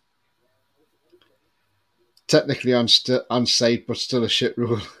 Technically onside, but still a shit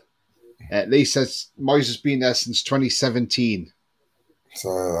rule. Lee says Moyes has been there since 2017.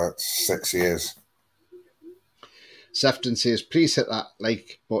 So that's 6 years. Sefton says, please hit that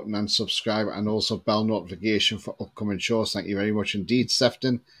like button and subscribe and also bell notification for upcoming shows. Thank you very much indeed,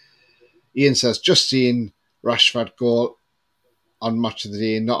 Sefton. Ian says, just seeing Rashford goal on match of the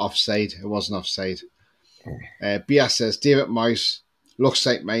day, not offside. It wasn't offside. Bia says, David Moyes looks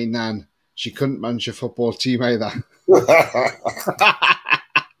like my nan. She couldn't manage a football team either.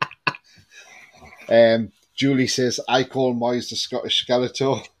 Julie says, I call Moyes the Scottish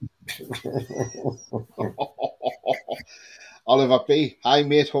Skeletor. Oliver B, hi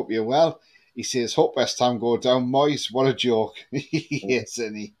mate, hope you're well. He says, hope West Ham go down. Moyes, what a joke. Yes,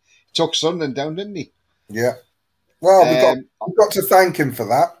 and he took Sunderland down, didn't he? Yeah. Well, we've got to thank him for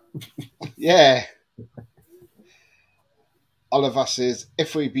that. Yeah. Oliver says,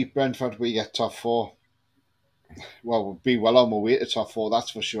 if we beat Brentford, we get top 4. Well, we'll be well on our way to top 4,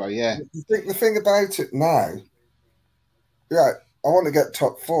 that's for sure, yeah. The thing about it now, yeah, I want to get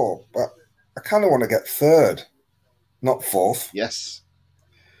top 4, but I kind of want to get 3rd, not 4th. Yes.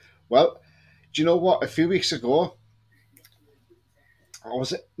 Well, do you know what? A few weeks ago, or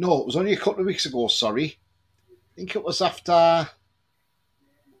was it? No, it was only a couple of weeks ago, sorry. I think it was after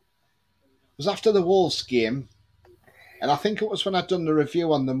the Wolves game. And I think it was when I'd done the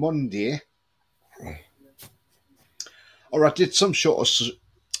review on the Monday. Or I did some sort of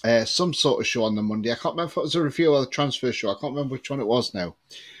show on the Monday. I can't remember if it was a review or a transfer show. I can't remember which one it was now.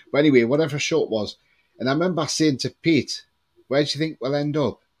 But anyway, whatever show it was. And I remember saying to Pete, where do you think we'll end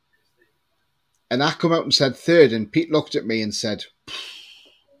up? And I come out and said 3rd. And Pete looked at me and said,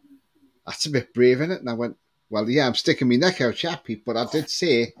 that's a bit brave, isn't it? And I went, well, yeah, I'm sticking my neck out, yeah, Pete. But I did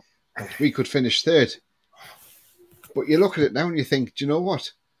say we could finish 3rd. But you look at it now and you think, do you know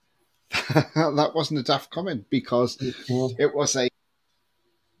what? That wasn't a daft comment because that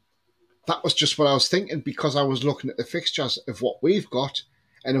was just what I was thinking because I was looking at the fixtures of what we've got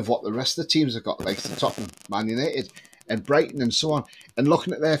and of what the rest of the teams have got, like the Tottenham, Man United and Brighton and so on, and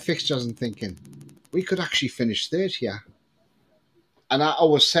looking at their fixtures and thinking, we could actually finish 3rd here. And I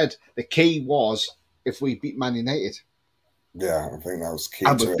always said the key was if we beat Man United. Yeah, I think that was key.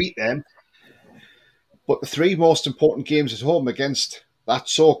 And we beat them. But the 3 most important games at home against that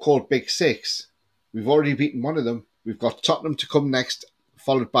so-called Big 6, we've already beaten one of them. We've got Tottenham to come next,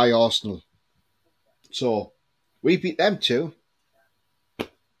 followed by Arsenal. So we beat them 2.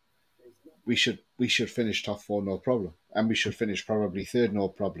 We should finish top 4, no problem. And we should finish probably 3rd, no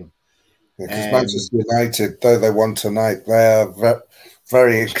problem. Because Manchester United, though they won tonight, they are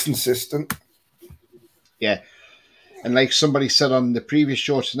very inconsistent. Yeah. And like somebody said on the previous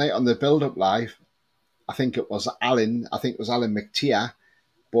show tonight, on the build-up live, I think it was Alan McTeer,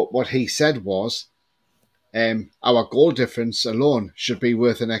 but what he said was our goal difference alone should be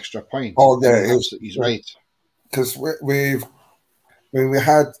worth an extra point. Oh, yeah. He's right. Because we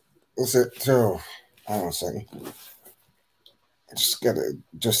had, was it, hang on a second.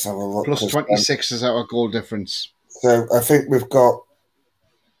 Just have a look. Plus 26 is our goal difference. So I think we've got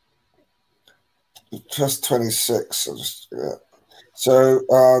plus 26. So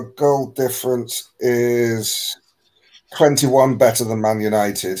our goal difference is 21 better than Man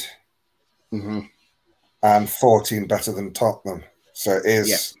United and 14 better than Tottenham. So it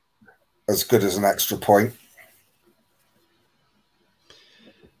is as good as an extra point.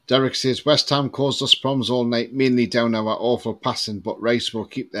 Derek says, West Ham caused us problems all night, mainly down our awful passing, but Rice will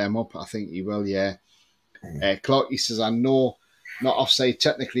keep them up. I think he will, yeah. Clark, he says, I know, not offside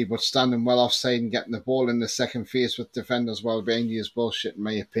technically, but standing well offside and getting the ball in the second phase with defenders well behind you is bullshit, in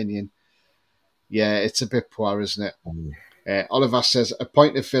my opinion. Yeah, it's a bit poor, isn't it? Oliver says, a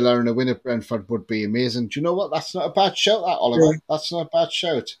point of Villa and a win at Brentford would be amazing. Do you know what? That's not a bad shout, that, Oliver. Yeah. That's not a bad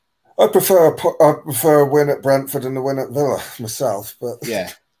shout. I prefer a win at Brentford and a win at Villa myself, but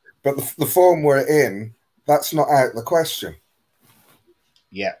yeah. But the form we're in, that's not out of the question.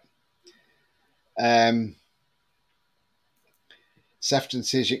 Yeah. Sefton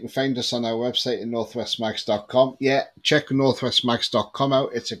says you can find us on our website at northwestmags.com. Yeah, check northwestmags.com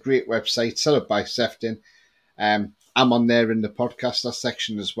out. It's a great website set up by Sefton. I'm on there in the podcaster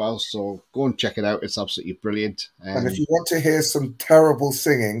section as well, so go and check it out. It's absolutely brilliant. And if you want to hear some terrible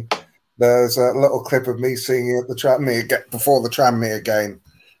singing, there's a little clip of me singing at the Tranmere before the Tranmere game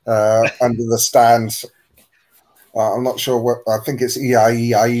under the stands. I'm not sure what. I think it's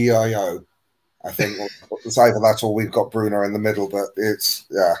E-I-E-I-E-I-O. I think it's either that or we've got Bruno in the middle, but it's,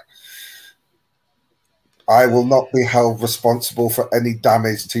 yeah. I will not be held responsible for any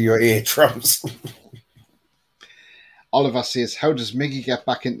damage to your eardrums. Oliver says, how does Miggy get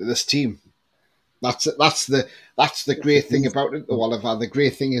back into this team? That's the great thing about it, though, Oliver. The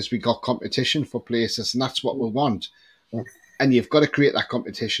great thing is we got competition for places, and that's what we want. And you've got to create that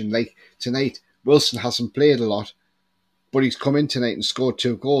competition. Like tonight, Wilson hasn't played a lot, but he's come in tonight and scored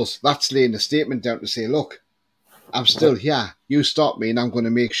 2 goals. That's laying a statement down to say, look, I'm still here. You stop me, and I'm going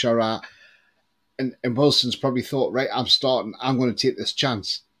to make sure And Wilson's probably thought, right, I'm starting. I'm going to take this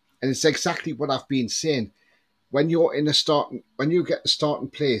chance. And it's exactly what I've been saying. When you get the starting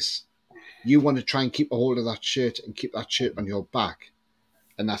place, you want to try and keep a hold of that shirt and keep that shirt on your back.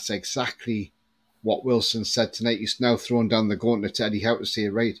 And that's exactly what Wilson said tonight. He's now thrown down the gauntlet to Eddie Howe to say,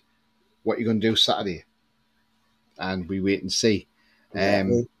 right, what are you going to do Saturday? And we wait and see. Say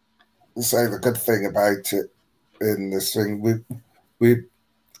the good thing about it in this thing, it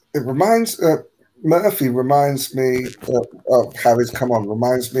reminds Murphy reminds me of how he's come on.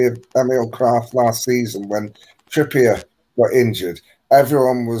 Reminds me of Emil Kraft last season when Trippier got injured.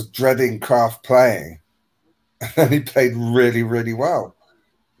 Everyone was dreading Kraft playing, and he played really, really well.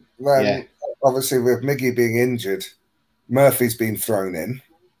 Then, obviously, with Miggy being injured, Murphy's been thrown in,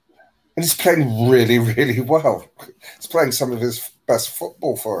 and he's playing really, really well. He's playing some of his best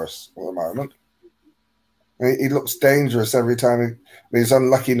football for us at the moment. He looks dangerous every time. He's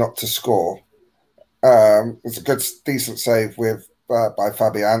unlucky not to score. It's a good, decent save by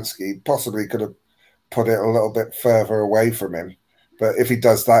Fabianski. Possibly could have put it a little bit further away from him. But if he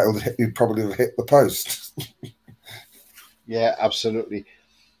does that, he'll probably hit the post. Yeah, absolutely.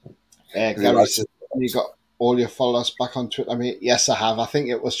 Gary says, you got all your followers back on Twitter, mate? Yes, I have. I think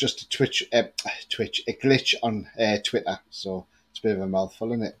it was just a glitch on Twitter. So it's a bit of a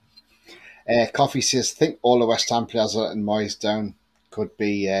mouthful, isn't it? Coffee says, think all the West Ham players are letting Moyes down. Could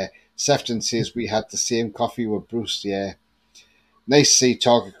be. Sefton says, we had the same coffee with Bruce. Yeah. Nice to see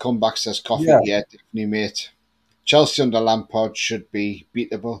Target come back, says Coffee. Yeah, definitely, mate. Chelsea under Lampard should be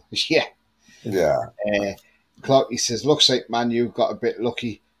beatable. Yeah. Clarky says, looks like Man U got a bit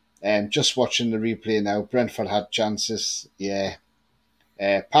lucky. Just watching the replay now, Brentford had chances. Yeah.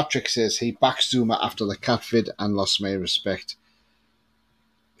 Patrick says he backed Zuma after the cat vid and lost my respect.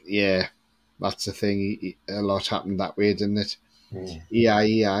 Yeah, that's the thing. A lot happened that way, didn't it?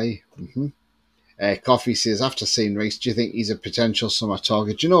 EI. Coffee says, after seeing Rice, do you think he's a potential summer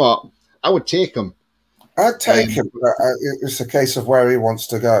target? Do you know what? I would take him. I'd take him. It's a case of where he wants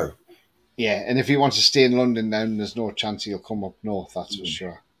to go. Yeah, and if he wants to stay in London, then there's no chance he'll come up north, that's for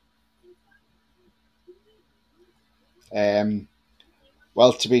sure.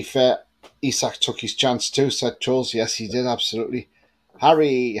 Well, to be fair, Isak took his chance too, said Trolls. Yes, he did, absolutely.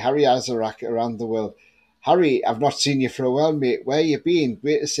 Harry Azarak around the world. Harry, I've not seen you for a while, mate. Where you been?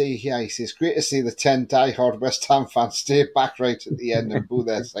 Great to see you here. He says, great to see the 10 diehard West Ham fans stay back right at the end and boo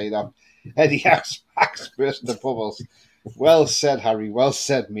their side up. Eddie House, Max burst the bubbles. Well said, Harry. Well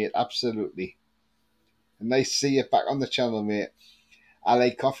said, mate. Absolutely. Nice to see you back on the channel, mate. LA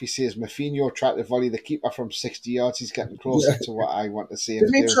Coffee says, Mafinho tried to volley the keeper from 60 yards. He's getting closer to what I want to see him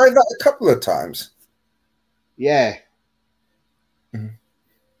do. Didn't he try that a couple of times? Yeah.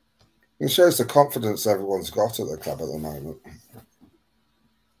 It shows the confidence everyone's got at the club at the moment.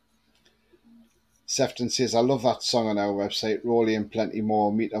 Sefton says, I love that song on our website. Rolly and plenty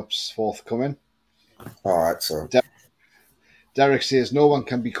more meetups forthcoming. All right, so. Derek says, no one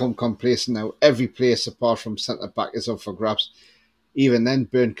can become complacent now. Every place apart from centre-back is up for grabs. Even then,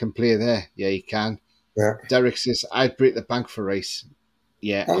 Byrne can play there. Yeah, he can. Yeah. Derek says, I'd break the bank for Rice.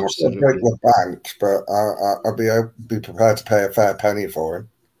 Yeah, I'm not going to break the bank, but I'll be prepared to pay a fair penny for him.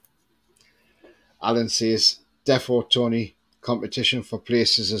 Alan says, defo Tony, competition for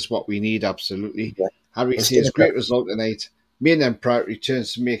places is what we need, absolutely. Yeah. Harry says, great result tonight. Main and priority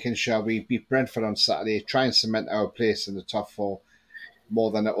turns to making sure we beat Brentford on Saturday, try and cement our place in the top 4 more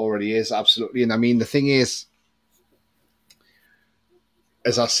than it already is, absolutely. And I mean, the thing is,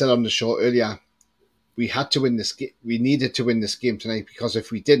 as I said on the show earlier, we had to win this game. We needed to win this game tonight, because if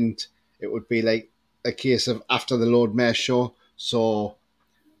we didn't, it would be like a case of after the Lord Mayor show. So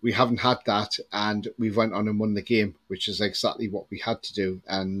we haven't had that, and we went on and won the game, which is exactly what we had to do.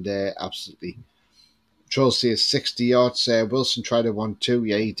 And absolutely, Troll says 60 yards. Wilson tried a 1-2.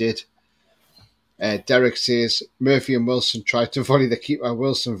 Yeah, he did. Derek says Murphy and Wilson tried to volley the keeper.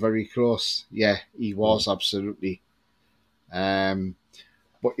 Wilson very close. Yeah, he was absolutely.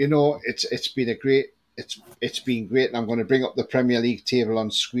 But you know, it's been a great. It's been great, and I'm going to bring up the Premier League table on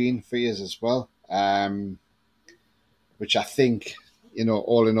screen for you as well. Which I think, you know,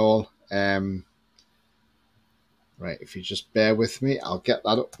 all in all, right, if you just bear with me, I'll get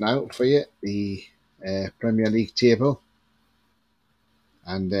that up now for you, the Premier League table.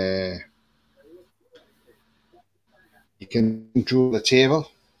 And you can draw the table.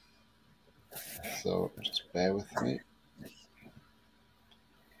 So just bear with me.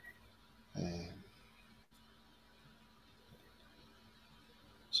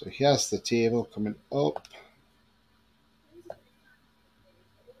 So here's the table coming up.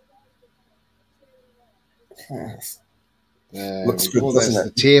 Looks good, doesn't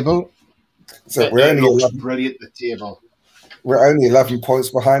it? The table. So we're only looks brilliant. The table. We're only 11 points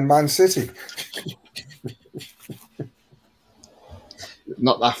behind Man City.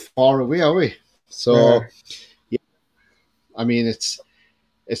 Not that far away, are we? So, yeah. I mean, it's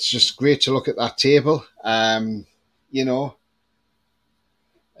just great to look at that table. You know,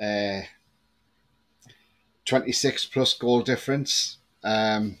 26 plus goal difference.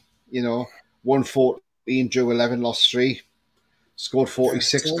 You know, 114, drew 11, lost 3, scored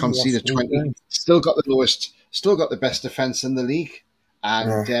 46, conceded 20. Still got the lowest, still got the best defense in the league,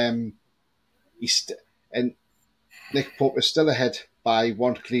 and and Nick Pope is still ahead by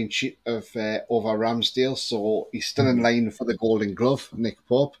 1 clean sheet of over Ramsdale, so he's still in line for the Golden Glove, Nick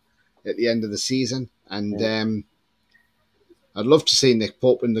Pope, at the end of the season. And I'd love to see Nick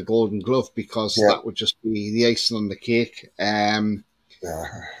Pope in the Golden Glove, because that would just be the icing on the cake.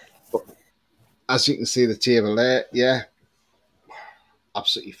 But as you can see the table there,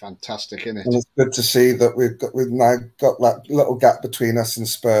 absolutely fantastic, isn't it? And it's good to see that we've now got that little gap between us and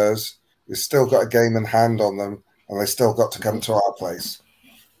Spurs. We've still got a game in hand on them, and they still got to come to our place.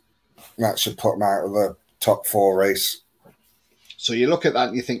 And that should put them out of the top 4 race. So you look at that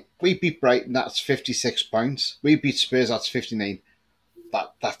and you think, we beat Brighton, that's 56 points. We beat Spurs, that's 59.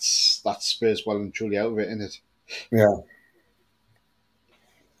 That's Spurs well and truly out of it, isn't it? Yeah.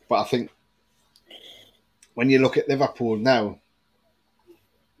 But I think when you look at Liverpool now,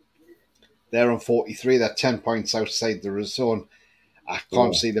 they're on 43. They're 10 points outside the zone. I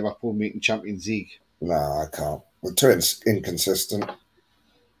can't see Liverpool meeting Champions League. No, I can't. We're too inconsistent.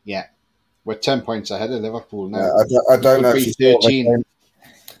 Yeah. We're 10 points ahead of Liverpool now. I don't know if you saw the game.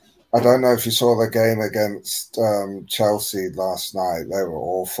 I don't know if you saw the game against Chelsea last night. They were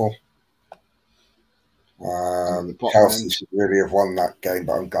awful. Chelsea should really have won that game,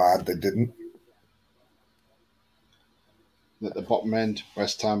 but I'm glad they didn't. At the bottom end,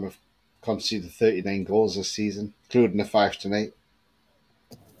 West Ham have conceded 39 goals this season, including the 5 tonight.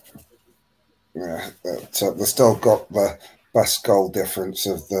 Yeah, so they've still got the best goal difference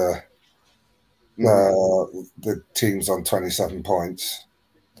of the teams on 27 points.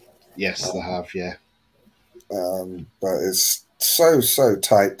 Yes, they have, yeah. But it's so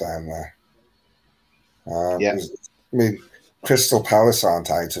tight down there. I mean, Crystal Palace aren't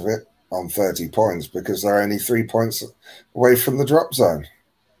out of it on 30 points because they're only 3 points away from the drop zone.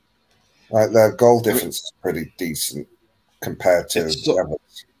 Like, their goal difference is pretty decent compared to the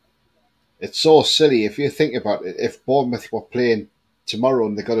others. It's so silly if you think about it. If Bournemouth were playing tomorrow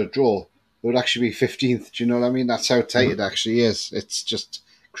and they got a draw, they would actually be 15th. Do you know what I mean? That's how tight it actually is. It's just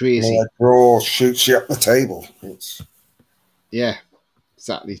crazy. A draw shoots you up the table. Yeah,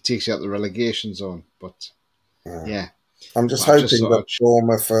 exactly. It takes you out the relegation zone. But yeah. I'm just hoping that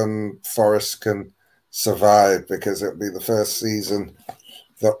Bournemouth and Forest can survive, because it'll be the first season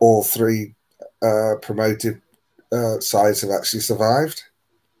that all 3 promoted sides have actually survived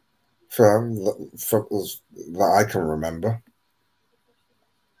from that I can remember.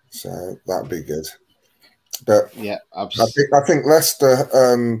 So that'd be good. But yeah, absolutely. I think Leicester,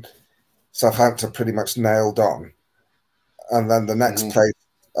 Southampton pretty much nailed on, and then the next place,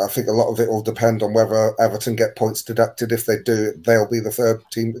 I think a lot of it will depend on whether Everton get points deducted. If they do, they'll be the 3rd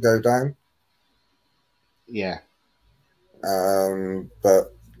team to go down. Yeah.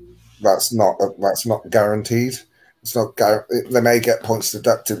 But that's not guaranteed. It's not. They may get points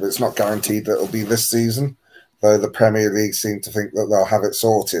deducted, but it's not guaranteed that it'll be this season. Though the Premier League seem to think that they'll have it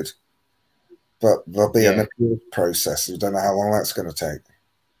sorted, but there'll be an appeal process. We don't know how long that's going to take.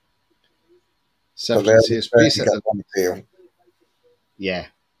 But appeal. Yeah.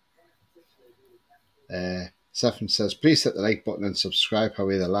 Stephen says, please hit the like button and subscribe. How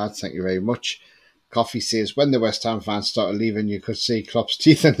are the lads? Thank you very much. Coffee says, when the West Ham fans started leaving, you could see Klopp's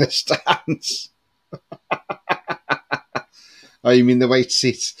teeth in the stands. Oh, you mean the white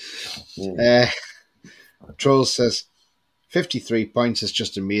seats? Troll says, 53 points is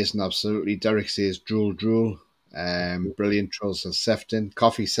just amazing, absolutely. Derek says, drool, drool. Brilliant. Troll says, Sefton.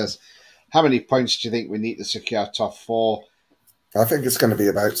 Coffee says, how many points do you think we need to secure top 4? I think it's going to be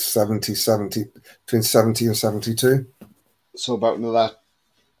about 70, between 70 and 72. So about another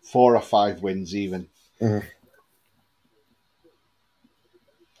 4 or 5 wins even.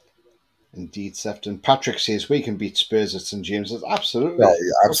 Indeed, Sefton. Patrick says we can beat Spurs at St James's. Absolutely. Yeah,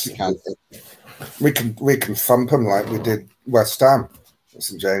 absolutely. We can thump them like we did West Ham at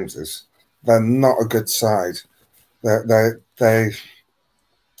St James's. They're not a good side. We've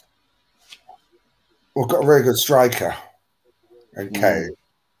got a very good striker in Kane.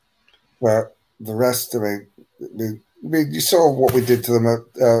 But the rest of it, you saw what we did to them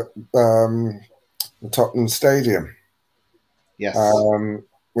at the Tottenham Stadium. Yes.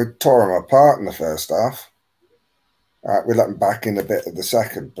 We tore them apart in the first half. We let them back in a bit at the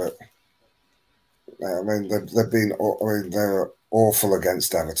second, but I mean, they're awful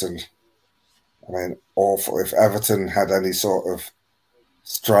against Everton. I mean, awful. If Everton had any sort of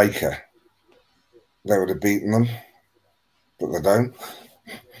striker, they would have beaten them, but they don't.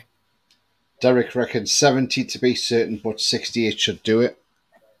 Derek reckons 70 to be certain, but 68 should do it.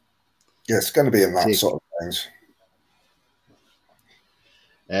 Yeah, it's going to be in that sort of range.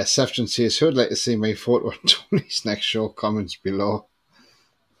 Sefton says, who would like to see my photo on Tony's next show? Comments below.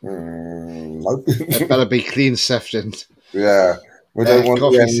 Nope. It better be clean, Sefton. Yeah, we don't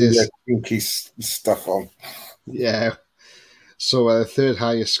want any kinky stuff on. Yeah. So the third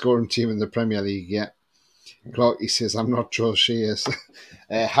highest scoring team in the Premier League, yeah. Clarky says, I'm not sure she is.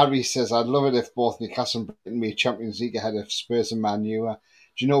 Harry says, I'd love it if both Newcastle and Brighton made Champions League ahead of Spurs and Man U.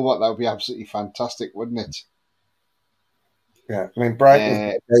 Do you know what? That would be absolutely fantastic, wouldn't it? Yeah, I mean,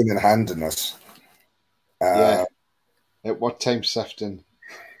 Brighton's got a game in hand in us. Yeah. At what time, Sefton?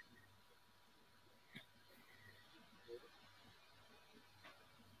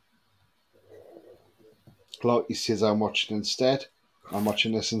 Clarky says, I'm watching instead. I'm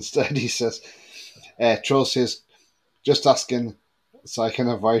watching this instead, he says. Troll says, just asking so I can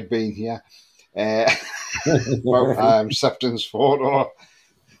avoid being here. About Sefton's photo.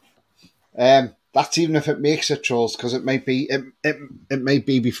 That's even if it makes it, Trolls, because it might be it may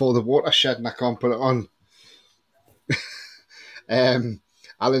be before the watershed and I can't put it on.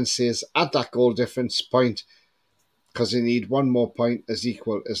 Alan says, add that goal difference point because you need one more point as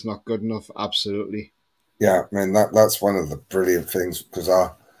equal is not good enough. Absolutely. Yeah, I mean, that's one of the brilliant things because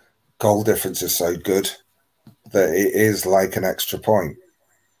our goal difference is so good that it is like an extra point.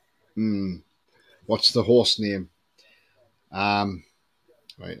 What's the horse name?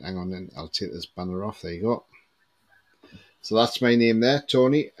 Right, hang on then. I'll take this banner off. There you go. So that's my name there,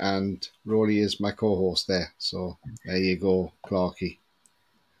 Tony, and Rory is my co-host there. So there you go, Clarky.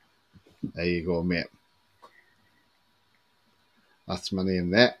 There you go, mate. That's my name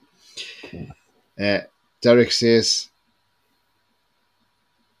there. Derek says,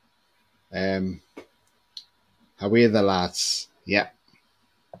 how are the lads? Yeah.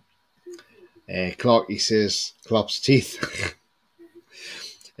 Clarky says, Klopp's teeth.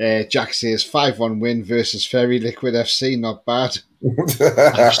 Jack says 5-1 win versus Fairy Liquid FC, not bad.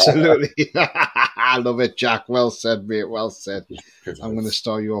 Absolutely. I love it, Jack. Well said, mate. Well said. I'm going to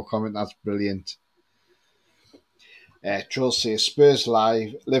star your comment. That's brilliant. Troll says Spurs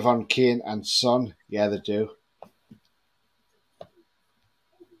live on Kane and Son. Yeah, they do.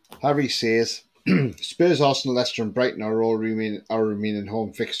 Harry says Spurs, Arsenal, Leicester, and Brighton are all remaining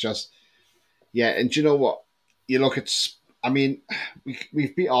home fixtures. Yeah, and do you know what? You look at. I mean,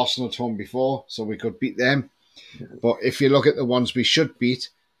 we've beat Arsenal at home before, so we could beat them. But if you look at the ones we should beat,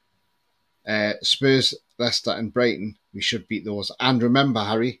 Spurs, Leicester and Brighton, we should beat those. And remember,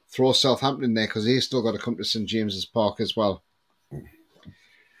 Harry, throw Southampton in there because they've still got to come to St James's Park as well.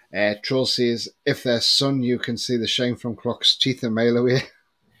 Troll says, if there's sun, you can see the shine from Klopp's teeth a mile away.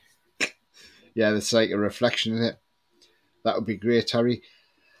 Yeah, it's like a reflection in it. That would be great, Harry.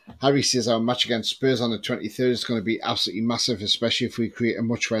 Harry says our match against Spurs on the 23rd is going to be absolutely massive, especially if we create a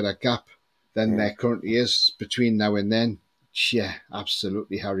much wider gap than there currently is between now and then. Yeah,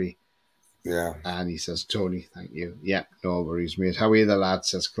 absolutely, Harry. Yeah. And he says, Tony, thank you. Yeah, no worries, mate. How are you, the lad,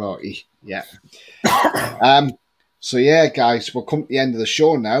 says Clarky. Yeah. So, yeah, guys, we'll come to the end of the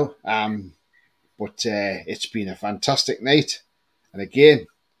show now. But it's been a fantastic night. And again,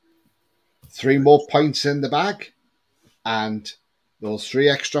 3 more points in the bag. And those 3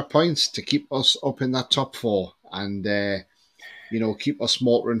 extra points to keep us up in that top 4 and, keep us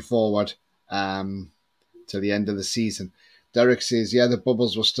motoring forward to the end of the season. Derek says, yeah, the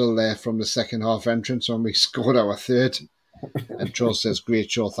bubbles were still there from the second half entrance when we scored our 3rd. And Troll says, great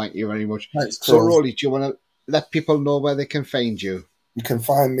show, thank you very much. Thanks, so, Rolly, do you want to let people know where they can find you? You can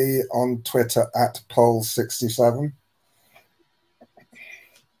find me on Twitter at Pole67.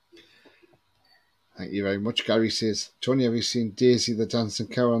 Thank you very much. Gary says, Tony, have you seen Daisy the Dancing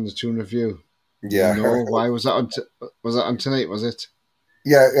Cow on the Toon Review? Yeah. No, why was that on? Was that on tonight? Was it?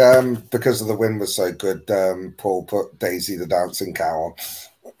 Yeah, because of the wind was so good. Paul put Daisy the Dancing Cow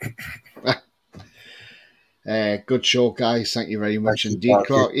on. Good show, guys. Thank you very much indeed,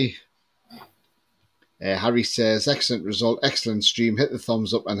 Clarky. Harry says, excellent result, excellent stream. Hit the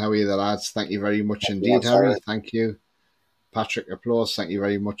thumbs up and how are you, the lads? Thank you very much indeed, Harry. Thank you. Patrick, applause. Thank you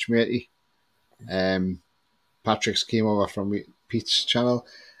very much, matey. Patrick's came over from Pete's channel.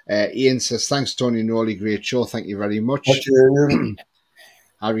 Ian says, thanks, Tony and Rolly. Great show. Thank you very much.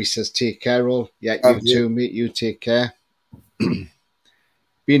 Harry says, take care, all. Yeah, you too, mate. You take care.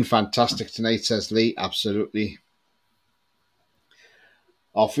 Been fantastic tonight, says Lee. Absolutely.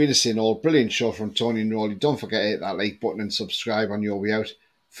 Auf Wiedersehen, all. Brilliant show from Tony and Rolly. Don't forget to hit that like button and subscribe on your way out.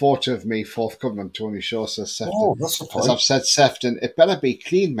 Photo of me forthcoming on Tony's show, says Sefton. Oh, that's a point. As I've said, Sefton, it better be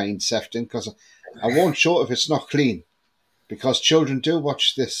clean, mind, Sefton, because I won't show it if it's not clean. Because children do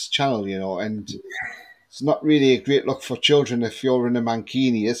watch this channel, and it's not really a great look for children if you're in a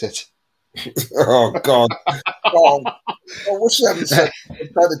mankini, is it? Oh, God. Oh, I wish you hadn't said I'm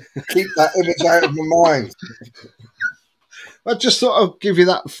trying to keep that image out of my mind. I just thought I'd give you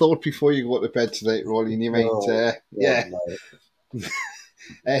that thought before you go to bed tonight, Rolly, and you might, yeah.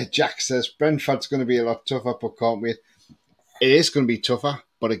 Jack says, Brentford's going to be a lot tougher, but can't wait. It is going to be tougher,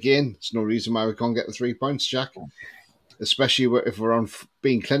 but again, there's no reason why we can't get the 3 points, Jack. Especially if we're on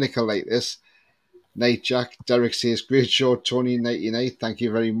being clinical like this. Night, Jack. Derek says, great show, Tony, night. Thank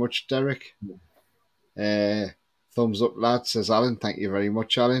you very much, Derek. Thumbs up, lad, says Alan. Thank you very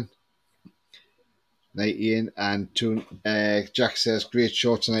much, Alan. Night, Ian. And Jack says, great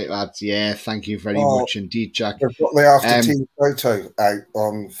show tonight, lads. Yeah, thank you very much indeed, Jack. They've got the after-team photo out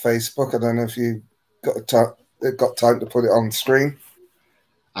on Facebook. I don't know if you got time to put it on screen.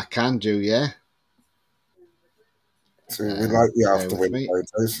 I can do, yeah. So we like the after-win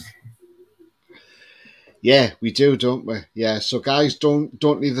photos. Yeah, we do, don't we? Yeah. So, guys, don't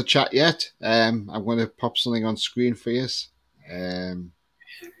leave the chat yet. I'm going to pop something on screen for you.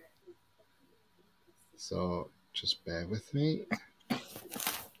 So, just bear with me.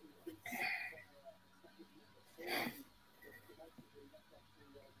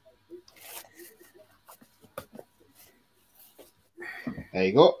 There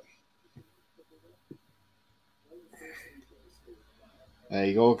you go. There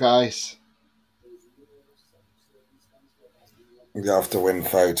you go, guys. The after-win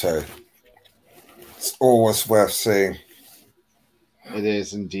photo. It's always worth seeing. It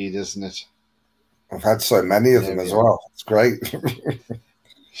is indeed, isn't it? I've had so many of them as well. It's great.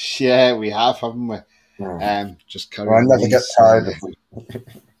 Yeah, we have, haven't we? Just I never get tired of them.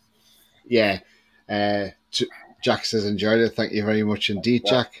 Yeah. Jack says, enjoyed it. Thank you very much indeed,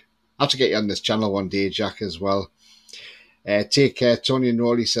 Jack. I have to get you on this channel one day, Jack, as well. Take care. Tony and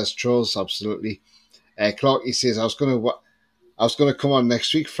Rolly says, trolls, absolutely. Clarky says, I was going to come on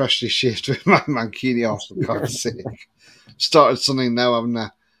next week freshly shaved with my mankini off, for God's sake. Started something now, haven't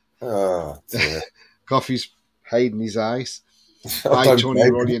I? Oh, dear. Coffee's hiding his eyes. Bye, Tony,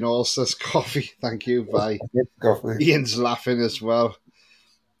 Rolly and all says coffee. Thank you. Bye. Coffee. Ian's laughing as well.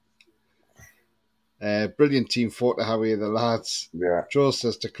 Brilliant team photo, how are you, the lads? Yeah. Joe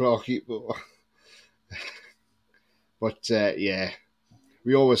says to Clarky. But yeah,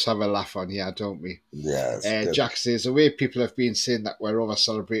 we always have a laugh on here, don't we? Yeah. Jack says, the way people have been saying that we're over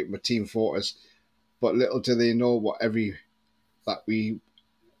celebrating with team photos, but little do they know we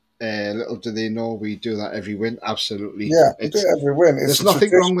do that every win. Absolutely. Yeah, we do it every win. There's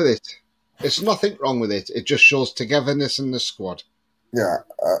nothing wrong with it. There's nothing wrong with it. It just shows togetherness in the squad. Yeah,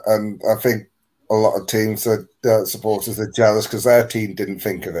 and I think a lot of teams, supporters are jealous because their team didn't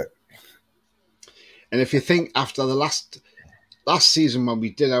think of it. And if you think after the last season when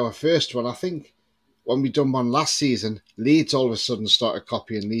we did our first one, I think when we done one last season, Leeds all of a sudden started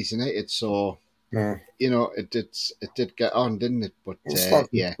copying Leeds United. So, it did get on, didn't it? But it's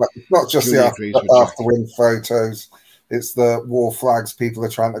it's not just the after-win photos. It's the war flags. People are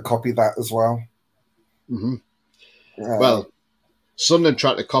trying to copy that as well. Mm-hmm. Well, Sunderland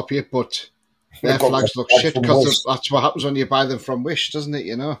tried to copy it, but their flags look shit because that's what happens when you buy them from Wish, doesn't it?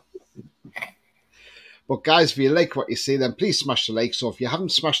 But guys, if you like what you see, then please smash the like. So if you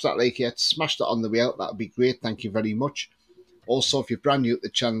haven't smashed that like yet, smash that on the way out. That would be great. Thank you very much. Also, if you're brand new to the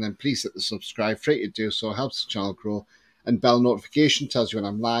channel, then please hit the subscribe. Free to do so, helps the channel grow. And bell notification tells you when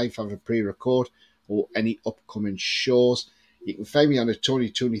I'm live, have a pre-record, or any upcoming shows. You can find me on the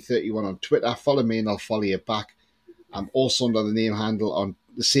TonyTooney31 on Twitter. Follow me and I'll follow you back. I'm also under the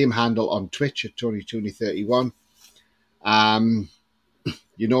same handle on Twitch at TonyTooney31.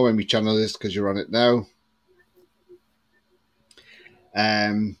 You know when my channel is because you're on it now.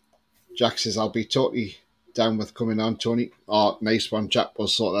 Jack says, I'll be totally down with coming on, Tony. Oh, nice one, Jack. We'll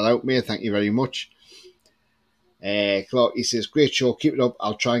sort that out, mate. Thank you very much. Clark, he says, great show. Keep it up.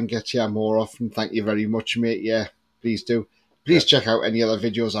 I'll try and get you more often. Thank you very much, mate. Yeah, please do. Please check out any other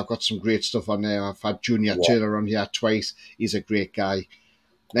videos. I've got some great stuff on there. I've had Junior Turner on here twice. He's a great guy.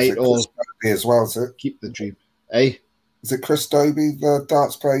 Night all. As well, is it? Keep the dream. Eh? Is it Chris Dobie, the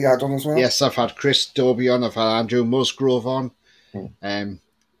darts player you had on as well? Yes, I've had Chris Dobie on. I've had Andrew Musgrove on.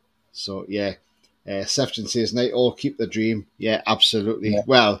 So, yeah. Sefton says, night all, keep the dream. Yeah, absolutely. Yeah.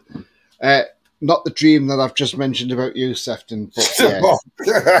 Well, not the dream that I've just mentioned about you, Sefton, but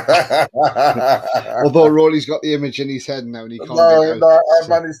yeah. Although Rolly's got the image in his head now and he can't get it out. No, I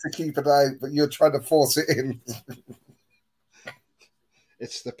managed to keep it out, but you're trying to force it in.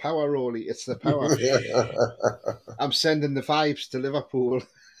 It's the power, Rolly. It's the power. I'm sending the vibes to Liverpool.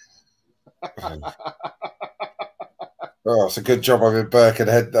 Oh, it's a good job I'm in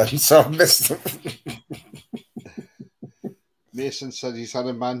Birkenhead then, so I missed them. Mason said he's had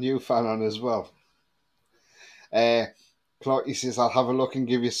a Man U fan on as well. Clarky says, I'll have a look and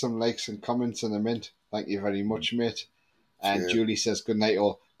give you some likes and comments in a minute. Thank you very much, mate. And Julie says, good night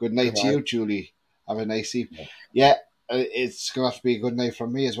all. Good night to you, Julie. Have a nice evening. Yeah, it's going to have to be a good night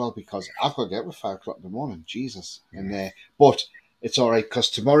from me as well because I've got to get up at 5 o'clock in the morning. Jesus. And but it's all right because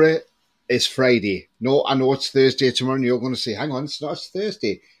tomorrow is Friday. No, I know it's Thursday tomorrow and you're going to say, hang on, it's not, it's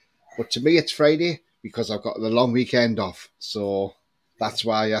Thursday. But to me, it's Friday because I've got the long weekend off. So that's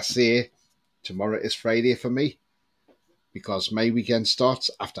why I say tomorrow is Friday for me because my weekend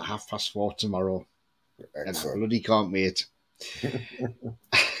starts after 4:30 tomorrow. Excellent. And I bloody can't wait.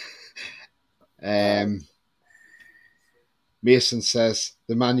 Mason says,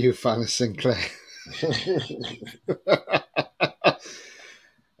 the Man U fan is Sinclair.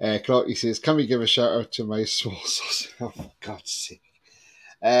 Clarky says, can we give a shout out to my small sauce? Oh, for God's sake.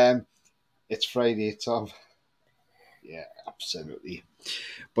 It's Friday, Tom. Yeah, absolutely.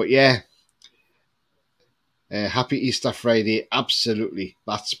 But yeah, happy Easter Friday. Absolutely.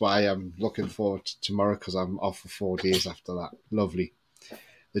 That's why I'm looking forward to tomorrow because I'm off for 4 days after that. Lovely.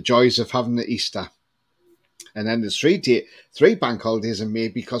 The joys of having the Easter. And then there's 3 bank holidays in May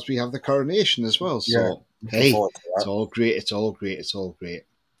because we have the coronation as well. So, hey, it's all great. It's all great. It's all great.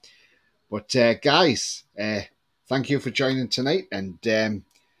 But, guys, thank you for joining tonight. And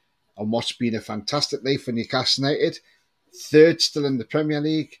on what's been a fantastic night for Newcastle United. 3rd still in the Premier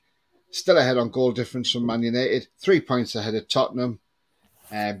League. Still ahead on goal difference from Man United. 3 points ahead of Tottenham.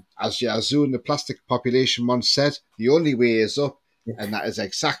 As Yazoo and the Plastic Population once said, the only way is up. And that is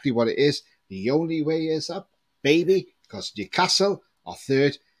exactly what it is. The only way is up, baby, because Newcastle are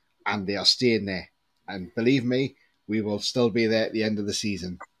 3rd and they are staying there. And believe me, we will still be there at the end of the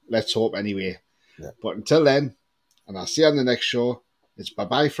season. Let's hope anyway. Yeah. But until then, and I'll see you on the next show, it's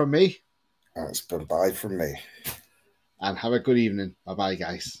bye-bye from me. And it's bye-bye from me. And have a good evening. Bye-bye,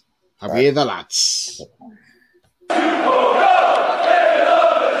 guys. Away the lads.